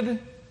tolerated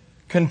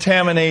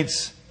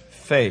contaminates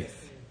faith.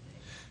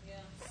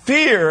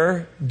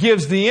 Fear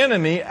gives the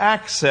enemy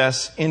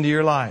access into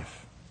your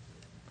life.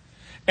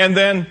 And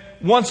then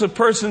once a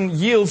person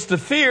yields to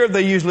fear,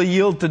 they usually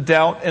yield to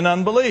doubt and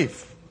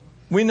unbelief.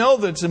 We know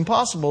that it's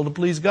impossible to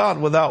please God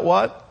without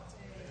what?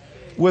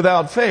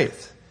 Without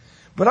faith.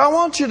 But I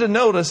want you to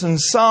notice in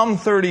Psalm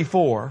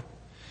 34,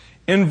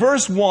 in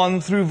verse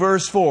 1 through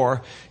verse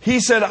 4, he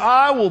said,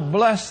 I will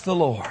bless the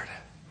Lord.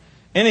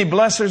 Any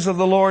blessers of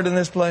the Lord in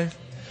this place?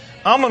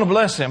 I'm going to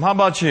bless Him. How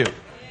about you?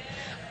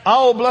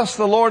 I will bless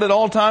the Lord at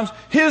all times.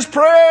 His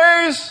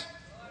praise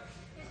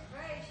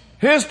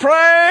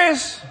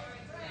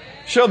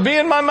shall be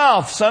in my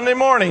mouth Sunday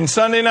morning,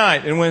 Sunday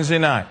night, and Wednesday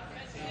night.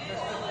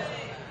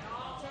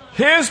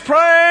 His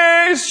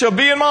praise shall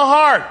be in my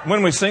heart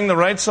when we sing the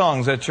right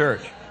songs at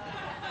church.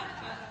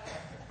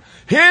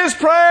 His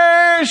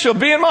praise shall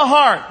be in my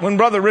heart when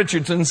Brother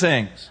Richardson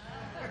sings.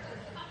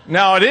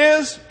 Now it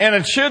is, and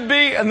it should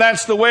be, and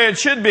that's the way it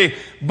should be,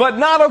 but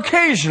not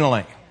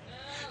occasionally.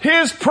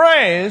 His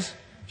praise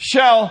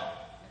shall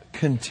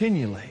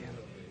continually.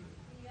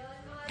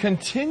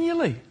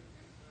 Continually.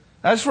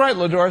 That's right,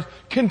 Ladora.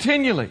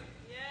 Continually.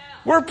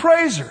 We're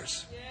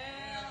praisers.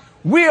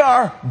 We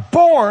are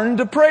born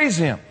to praise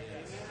Him.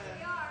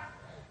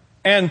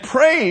 And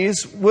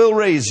praise will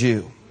raise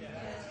you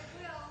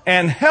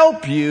and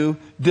help you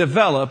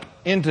develop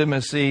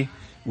intimacy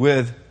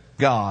with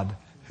God,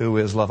 who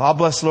is love. I'll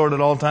bless the Lord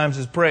at all times.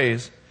 His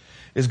praise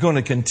is going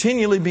to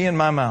continually be in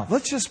my mouth.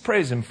 Let's just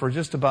praise Him for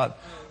just about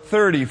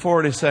 30,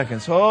 40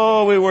 seconds.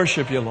 Oh, we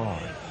worship You,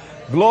 Lord.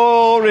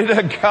 Glory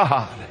to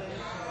God.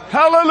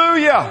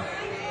 Hallelujah.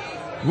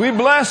 We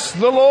bless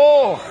the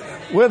Lord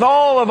with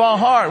all of our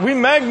heart. We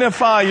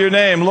magnify Your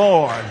name,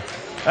 Lord.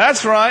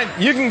 That's right.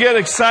 You can get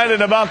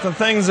excited about the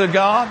things of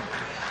God.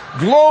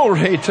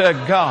 Glory to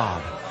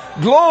God.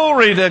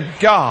 Glory to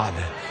God.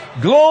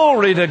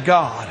 Glory to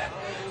God.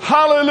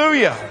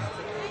 Hallelujah.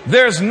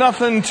 There's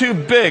nothing too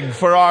big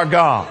for our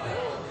God.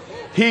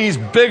 He's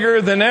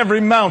bigger than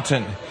every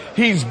mountain.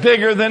 He's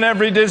bigger than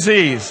every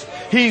disease.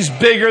 He's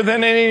bigger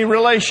than any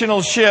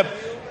relationship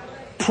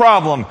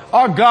problem.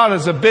 Our God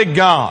is a big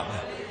God.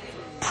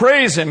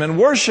 Praise Him and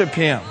worship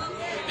Him.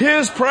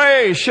 His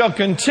praise shall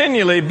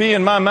continually be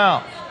in my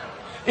mouth.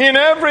 In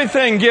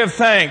everything give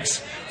thanks,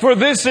 for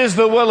this is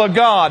the will of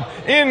God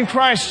in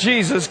Christ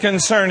Jesus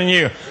concerning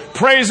you.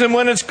 Praise Him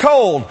when it's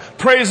cold.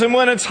 Praise Him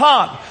when it's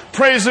hot.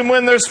 Praise Him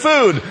when there's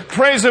food.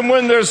 Praise Him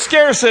when there's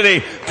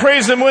scarcity.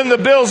 Praise Him when the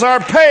bills are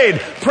paid.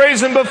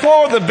 Praise Him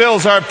before the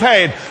bills are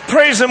paid.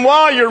 Praise Him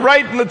while you're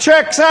writing the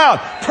checks out.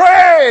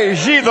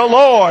 Praise ye the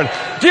Lord.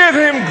 Give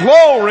Him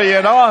glory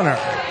and honor.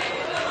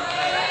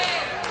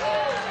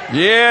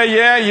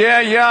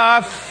 Yeah,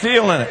 I'm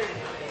feeling it.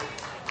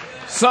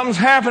 Something's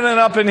happening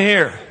up in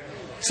here.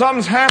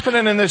 Something's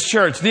happening in this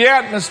church. The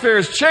atmosphere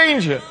is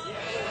changing.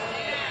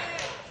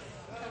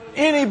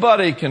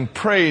 Anybody can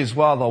praise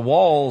while the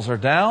walls are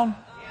down.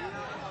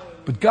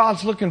 But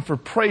God's looking for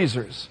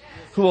praisers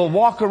who will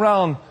walk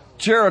around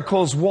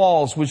Jericho's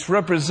walls, which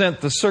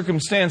represent the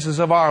circumstances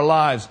of our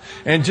lives,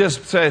 and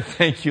just say,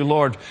 thank you,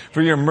 Lord,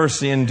 for your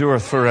mercy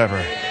endureth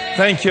forever.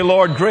 Thank you,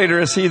 Lord, greater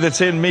is He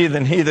that's in me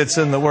than he that's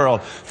in the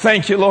world.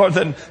 Thank you, Lord,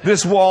 that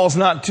this wall's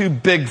not too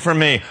big for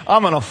me.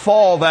 I'm going to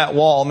fall that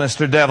wall,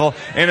 Mr. Devil,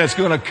 and it's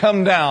going to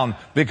come down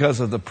because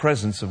of the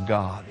presence of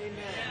God.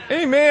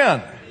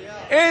 Amen.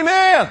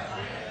 Amen.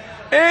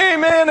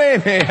 Amen.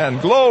 Amen.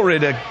 Glory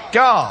to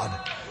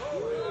God.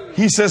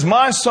 He says,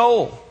 my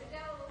soul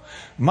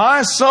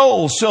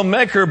shall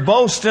make her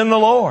boast in the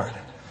Lord.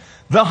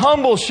 The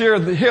humble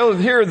shall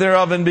hear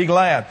thereof and be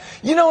glad.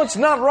 You know, it's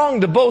not wrong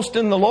to boast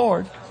in the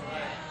Lord.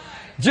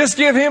 Just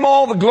give Him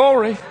all the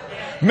glory.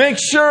 Make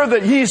sure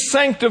that He's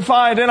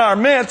sanctified in our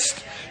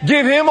midst.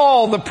 Give Him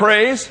all the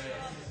praise.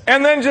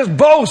 And then just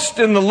boast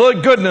in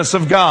the goodness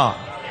of God.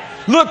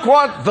 Look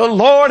what the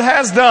Lord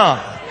has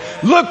done.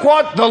 Look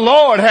what the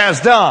Lord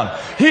has done.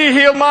 He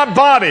healed my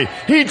body.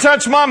 He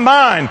touched my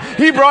mind.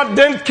 He brought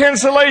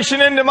cancellation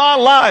into my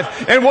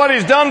life. And what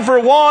He's done for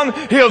one,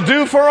 He'll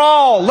do for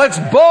all. Let's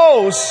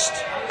boast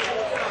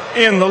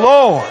in the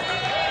Lord.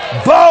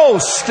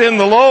 Boast in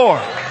the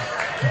Lord.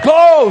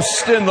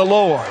 Boast in the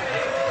Lord.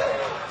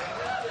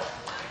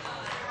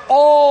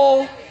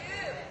 All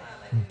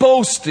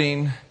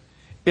boasting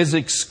is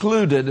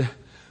excluded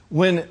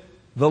when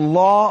the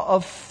law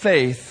of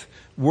faith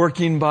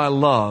working by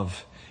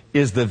love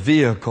is the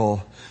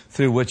vehicle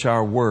through which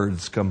our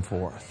words come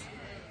forth.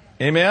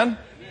 Amen?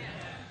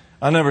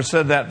 I never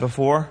said that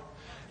before,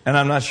 and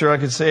I'm not sure I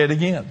could say it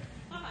again.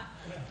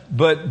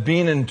 But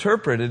being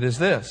interpreted is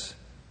this.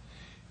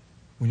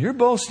 When you're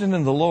boasting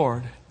in the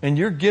Lord and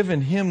you're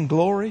giving Him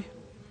glory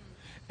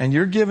and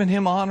you're giving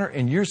Him honor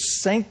and you're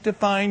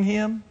sanctifying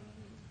Him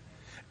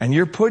and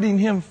you're putting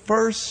Him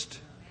first,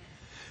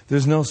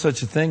 there's no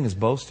such a thing as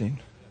boasting.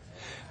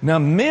 Now,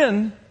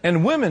 men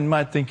and women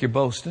might think you're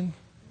boasting,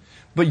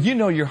 but you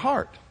know your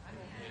heart,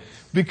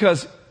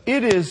 because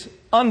it is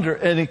under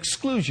an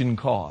exclusion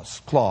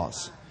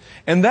clause.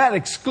 And that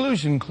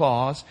exclusion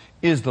clause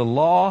is the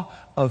law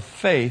of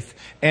faith,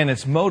 and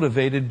it's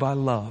motivated by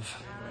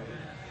love.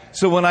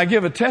 So when I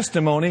give a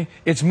testimony,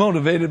 it's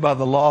motivated by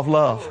the law of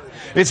love.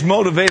 It's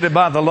motivated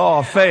by the law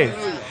of faith.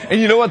 And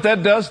you know what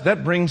that does?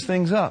 That brings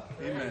things up.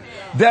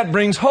 That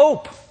brings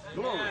hope.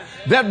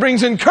 That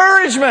brings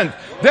encouragement.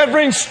 That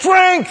brings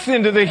strength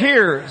into the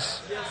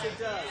hearers.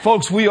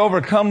 Folks, we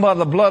overcome by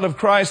the blood of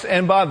Christ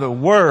and by the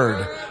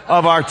word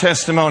of our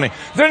testimony.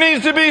 There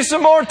needs to be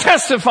some more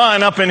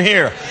testifying up in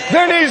here.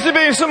 There needs to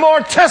be some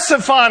more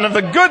testifying of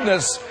the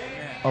goodness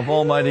of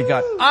Almighty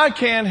God. I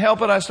can't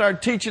help it. I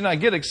start teaching, I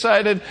get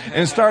excited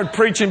and start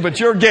preaching, but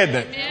you're getting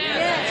it.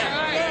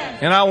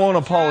 And I won't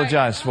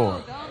apologize for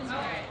it.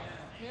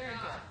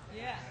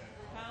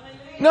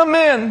 Now,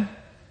 men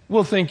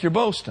will think you're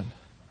boasting,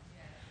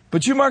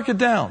 but you mark it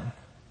down.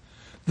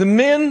 The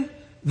men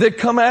that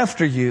come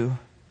after you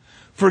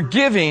for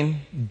giving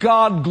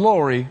God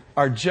glory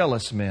are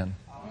jealous men.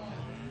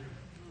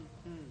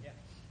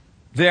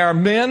 They are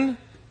men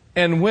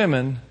and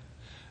women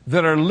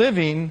that are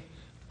living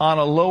on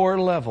a lower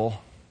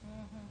level,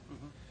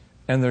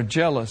 and they're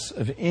jealous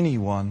of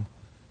anyone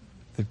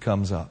that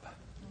comes up.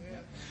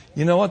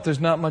 You know what? There's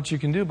not much you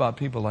can do about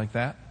people like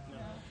that.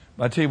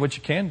 But I tell you what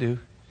you can do.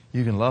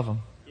 You can love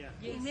them.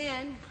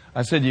 Amen.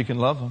 I said you can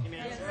love them.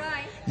 That's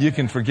right. You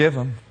can forgive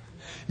them.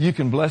 You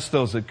can bless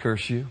those that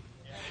curse you.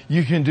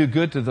 You can do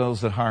good to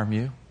those that harm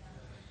you.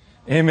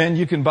 Amen.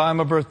 You can buy them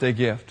a birthday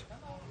gift.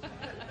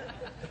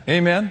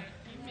 Amen.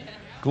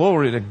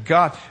 Glory to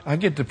God. I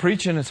get to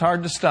preaching. It's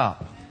hard to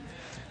stop.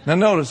 Now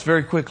notice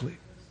very quickly.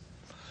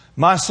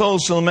 My soul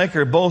shall make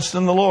her boast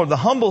in the Lord. The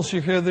humble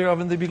shall hear thereof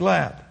and they be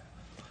glad.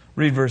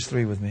 Read verse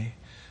 3 with me.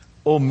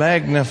 Oh,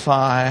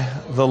 magnify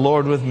the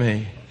Lord with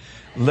me.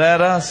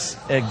 Let us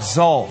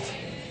exalt.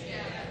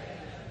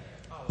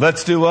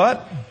 Let's do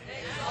what?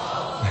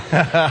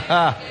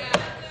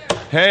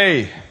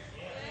 Hey,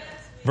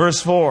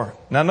 verse 4.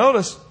 Now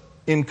notice,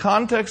 in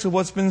context of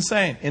what's been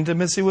saying,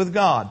 intimacy with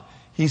God,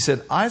 he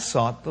said, I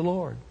sought the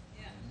Lord.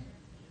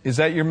 Is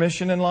that your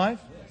mission in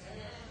life?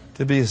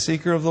 to be a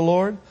seeker of the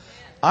Lord?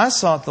 I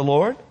sought the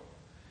Lord,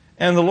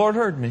 and the Lord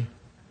heard me.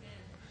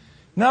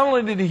 Not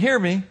only did He hear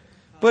me,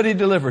 but He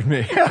delivered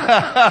me.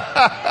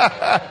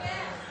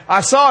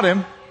 I sought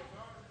Him,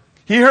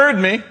 He heard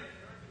me,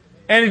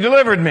 and He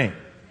delivered me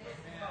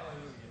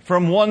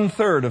from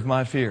 1/3 of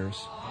my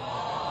fears.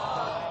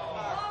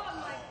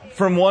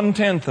 From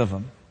 1/10 of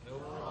them.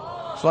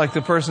 It's like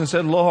the person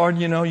said, Lord,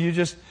 you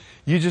just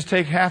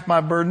take half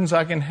my burdens,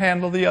 I can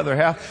handle the other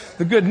half.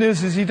 The good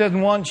news is He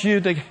doesn't want you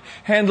to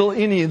handle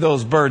any of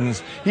those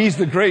burdens. He's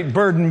the great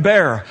burden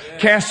bearer.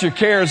 Cast your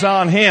cares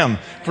on Him,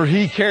 for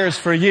He cares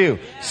for you.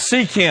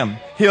 Seek Him.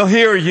 He'll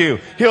hear you.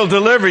 He'll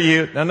deliver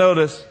you. Now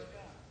notice,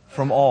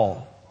 from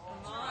all.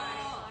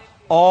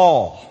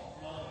 All.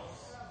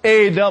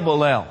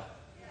 A-double-L.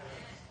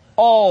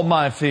 All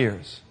my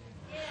fears.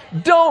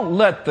 Don't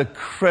let the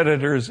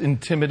creditors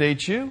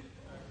intimidate you.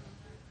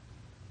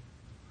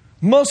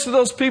 Most of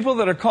those people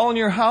that are calling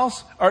your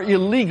house are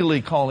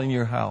illegally calling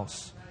your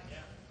house.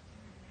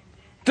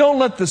 Don't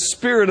let the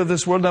spirit of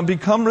this world now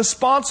become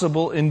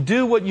responsible and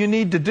do what you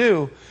need to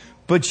do.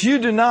 But you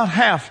do not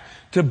have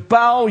to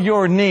bow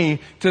your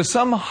knee to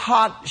some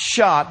hot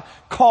shot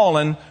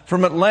calling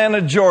from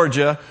Atlanta,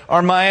 Georgia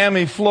or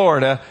Miami,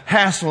 Florida,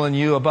 hassling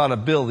you about a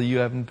bill that you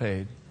haven't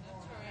paid.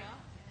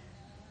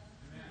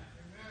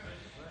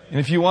 And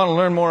if you want to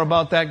learn more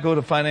about that, go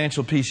to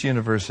Financial Peace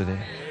University.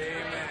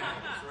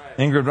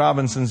 Ingrid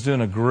Robinson's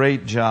doing a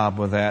great job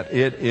with that.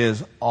 It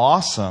is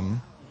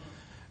awesome.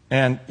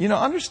 And,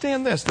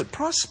 understand this, that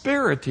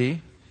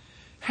prosperity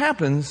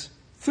happens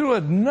through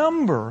a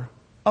number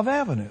of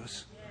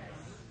avenues.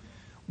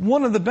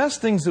 One of the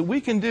best things that we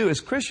can do as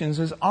Christians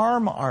is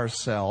arm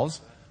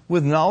ourselves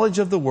with knowledge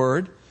of the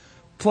Word,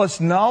 plus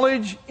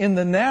knowledge in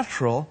the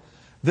natural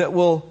that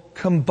will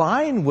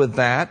combine with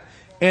that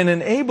and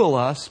enable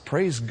us,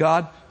 praise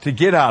God, to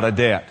get out of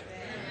debt.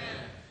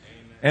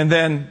 And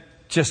then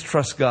just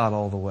trust God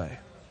all the way.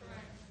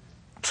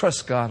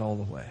 Trust God all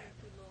the way.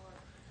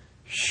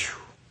 Whew.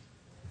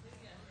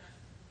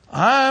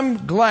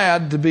 I'm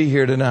glad to be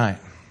here tonight.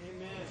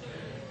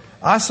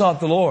 I sought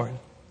the Lord.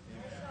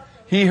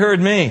 He heard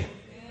me.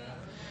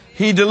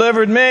 He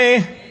delivered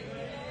me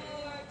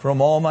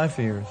from all my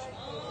fears.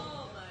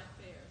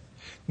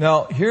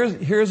 Now,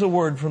 here's a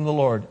word from the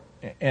Lord.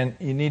 And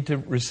you need to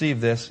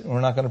receive this.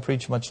 We're not going to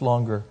preach much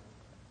longer.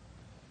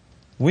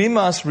 We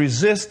must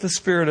resist the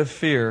spirit of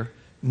fear,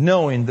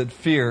 knowing that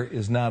fear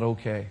is not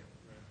okay.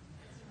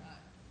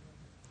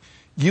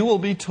 You will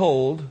be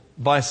told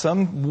by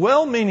some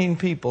well-meaning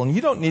people, and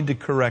you don't need to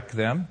correct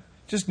them.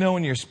 Just know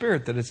in your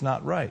spirit that it's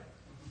not right.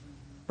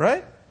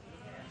 Right?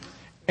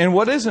 And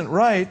what isn't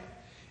right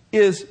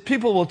is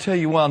people will tell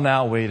you, well,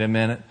 now, wait a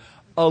minute.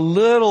 A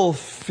little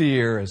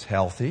fear is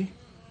healthy.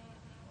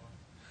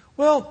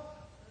 Well,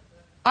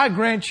 I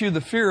grant you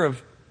the fear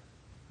of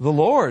the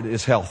Lord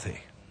is healthy.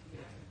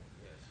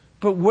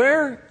 But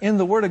where in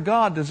the Word of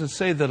God does it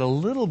say that a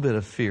little bit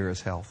of fear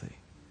is healthy?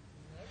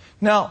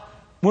 Now,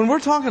 when we're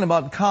talking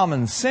about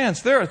common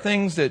sense, there are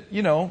things that,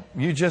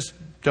 you just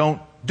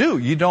don't do.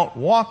 You don't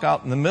walk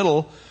out in the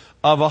middle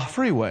of a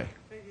freeway.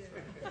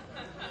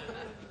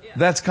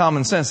 That's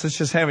common sense. That's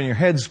just having your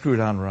head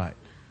screwed on right.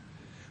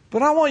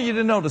 But I want you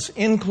to notice,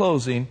 in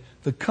closing,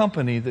 the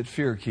company that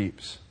fear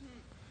keeps.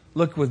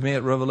 Look with me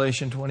at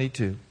Revelation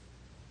 22.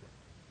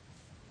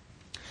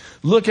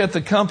 Look at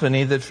the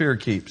company that fear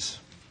keeps.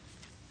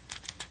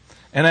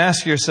 And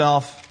ask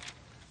yourself,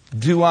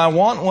 do I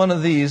want one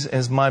of these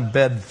as my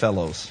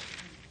bedfellows?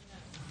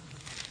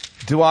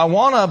 Do I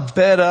want to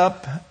bed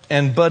up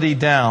and buddy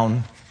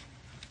down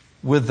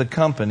with the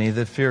company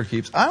that fear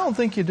keeps? I don't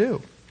think you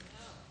do.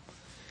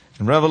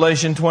 In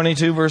Revelation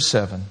 22, verse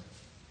 7.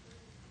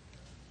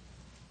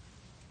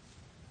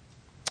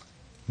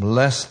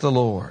 Bless the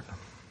Lord.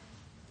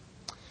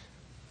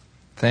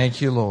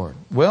 Thank you, Lord.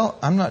 Well,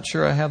 I'm not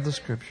sure I have the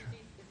scripture.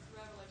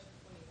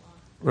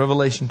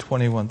 Revelation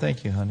 21.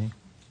 Thank you, honey.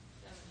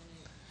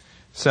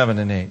 7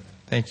 and 8.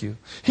 Thank you.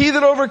 He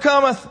that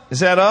overcometh. Is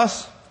that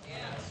us?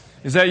 Yes.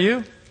 Is that you?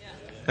 Yes.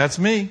 That's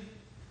me.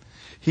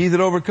 He that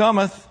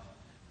overcometh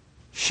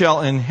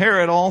shall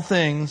inherit all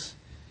things,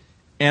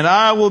 and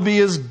I will be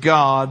his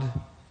God,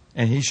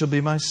 and he shall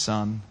be my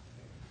son.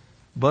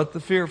 But the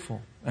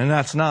fearful. And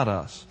that's not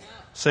us.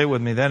 Say it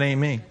with me. That ain't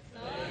me.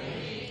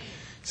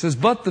 It says,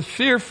 but the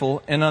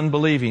fearful and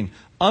unbelieving.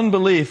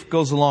 Unbelief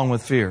goes along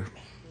with fear.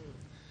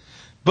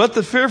 But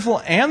the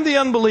fearful and the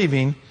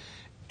unbelieving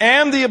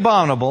and the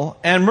abominable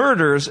and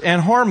murderers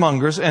and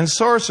whoremongers and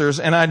sorcerers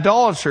and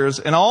idolaters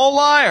and all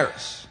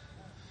liars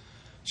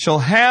shall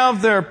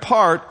have their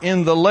part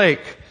in the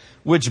lake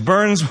which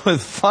burns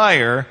with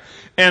fire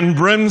and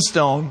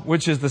brimstone,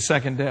 which is the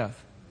second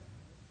death.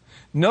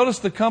 Notice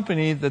the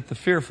company that the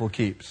fearful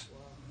keeps.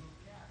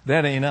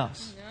 That ain't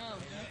us.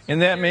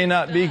 And that may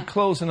not be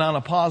closing on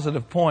a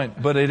positive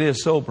point, but it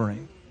is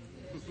sobering.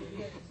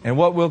 And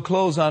what we'll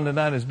close on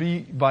tonight is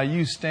by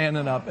you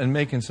standing up and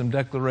making some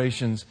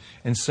declarations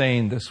and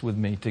saying this with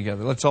me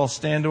together. Let's all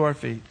stand to our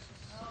feet.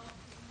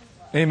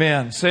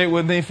 Amen. Say it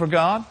with me. For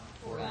God.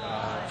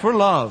 For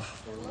love.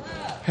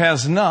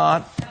 has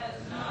not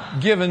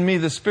given me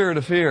the spirit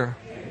of fear,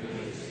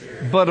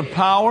 but of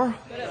power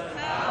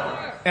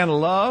and of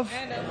love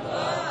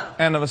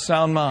and of a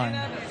sound mind.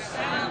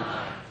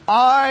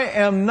 I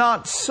am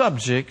not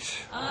subject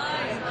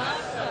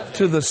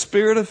to the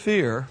spirit of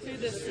fear,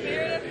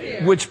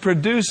 which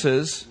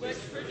produces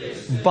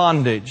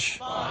bondage.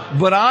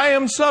 But I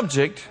am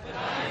subject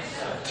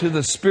to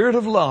the spirit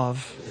of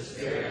love,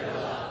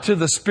 to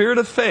the spirit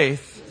of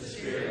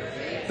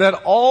faith that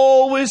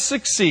always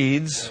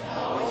succeeds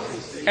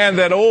and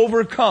that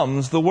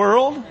overcomes the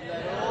world,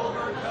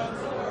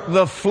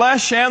 the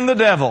flesh, and the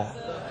devil.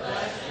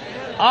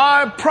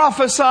 I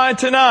prophesy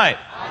tonight.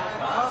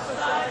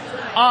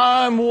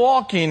 I'm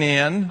walking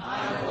in,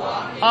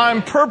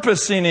 I'm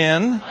purposing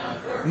in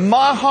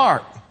my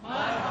heart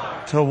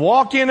to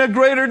walk in a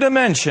greater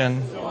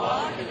dimension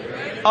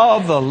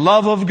of the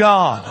love of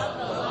God.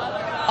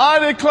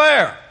 I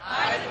declare,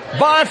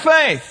 by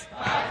faith,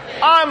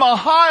 I'm a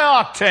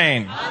high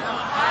octane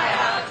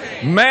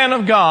man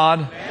of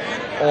God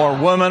or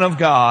woman of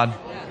God.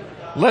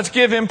 Let's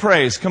give Him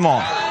praise. Come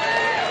on.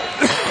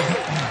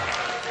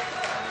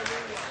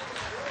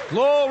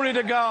 Glory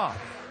to God.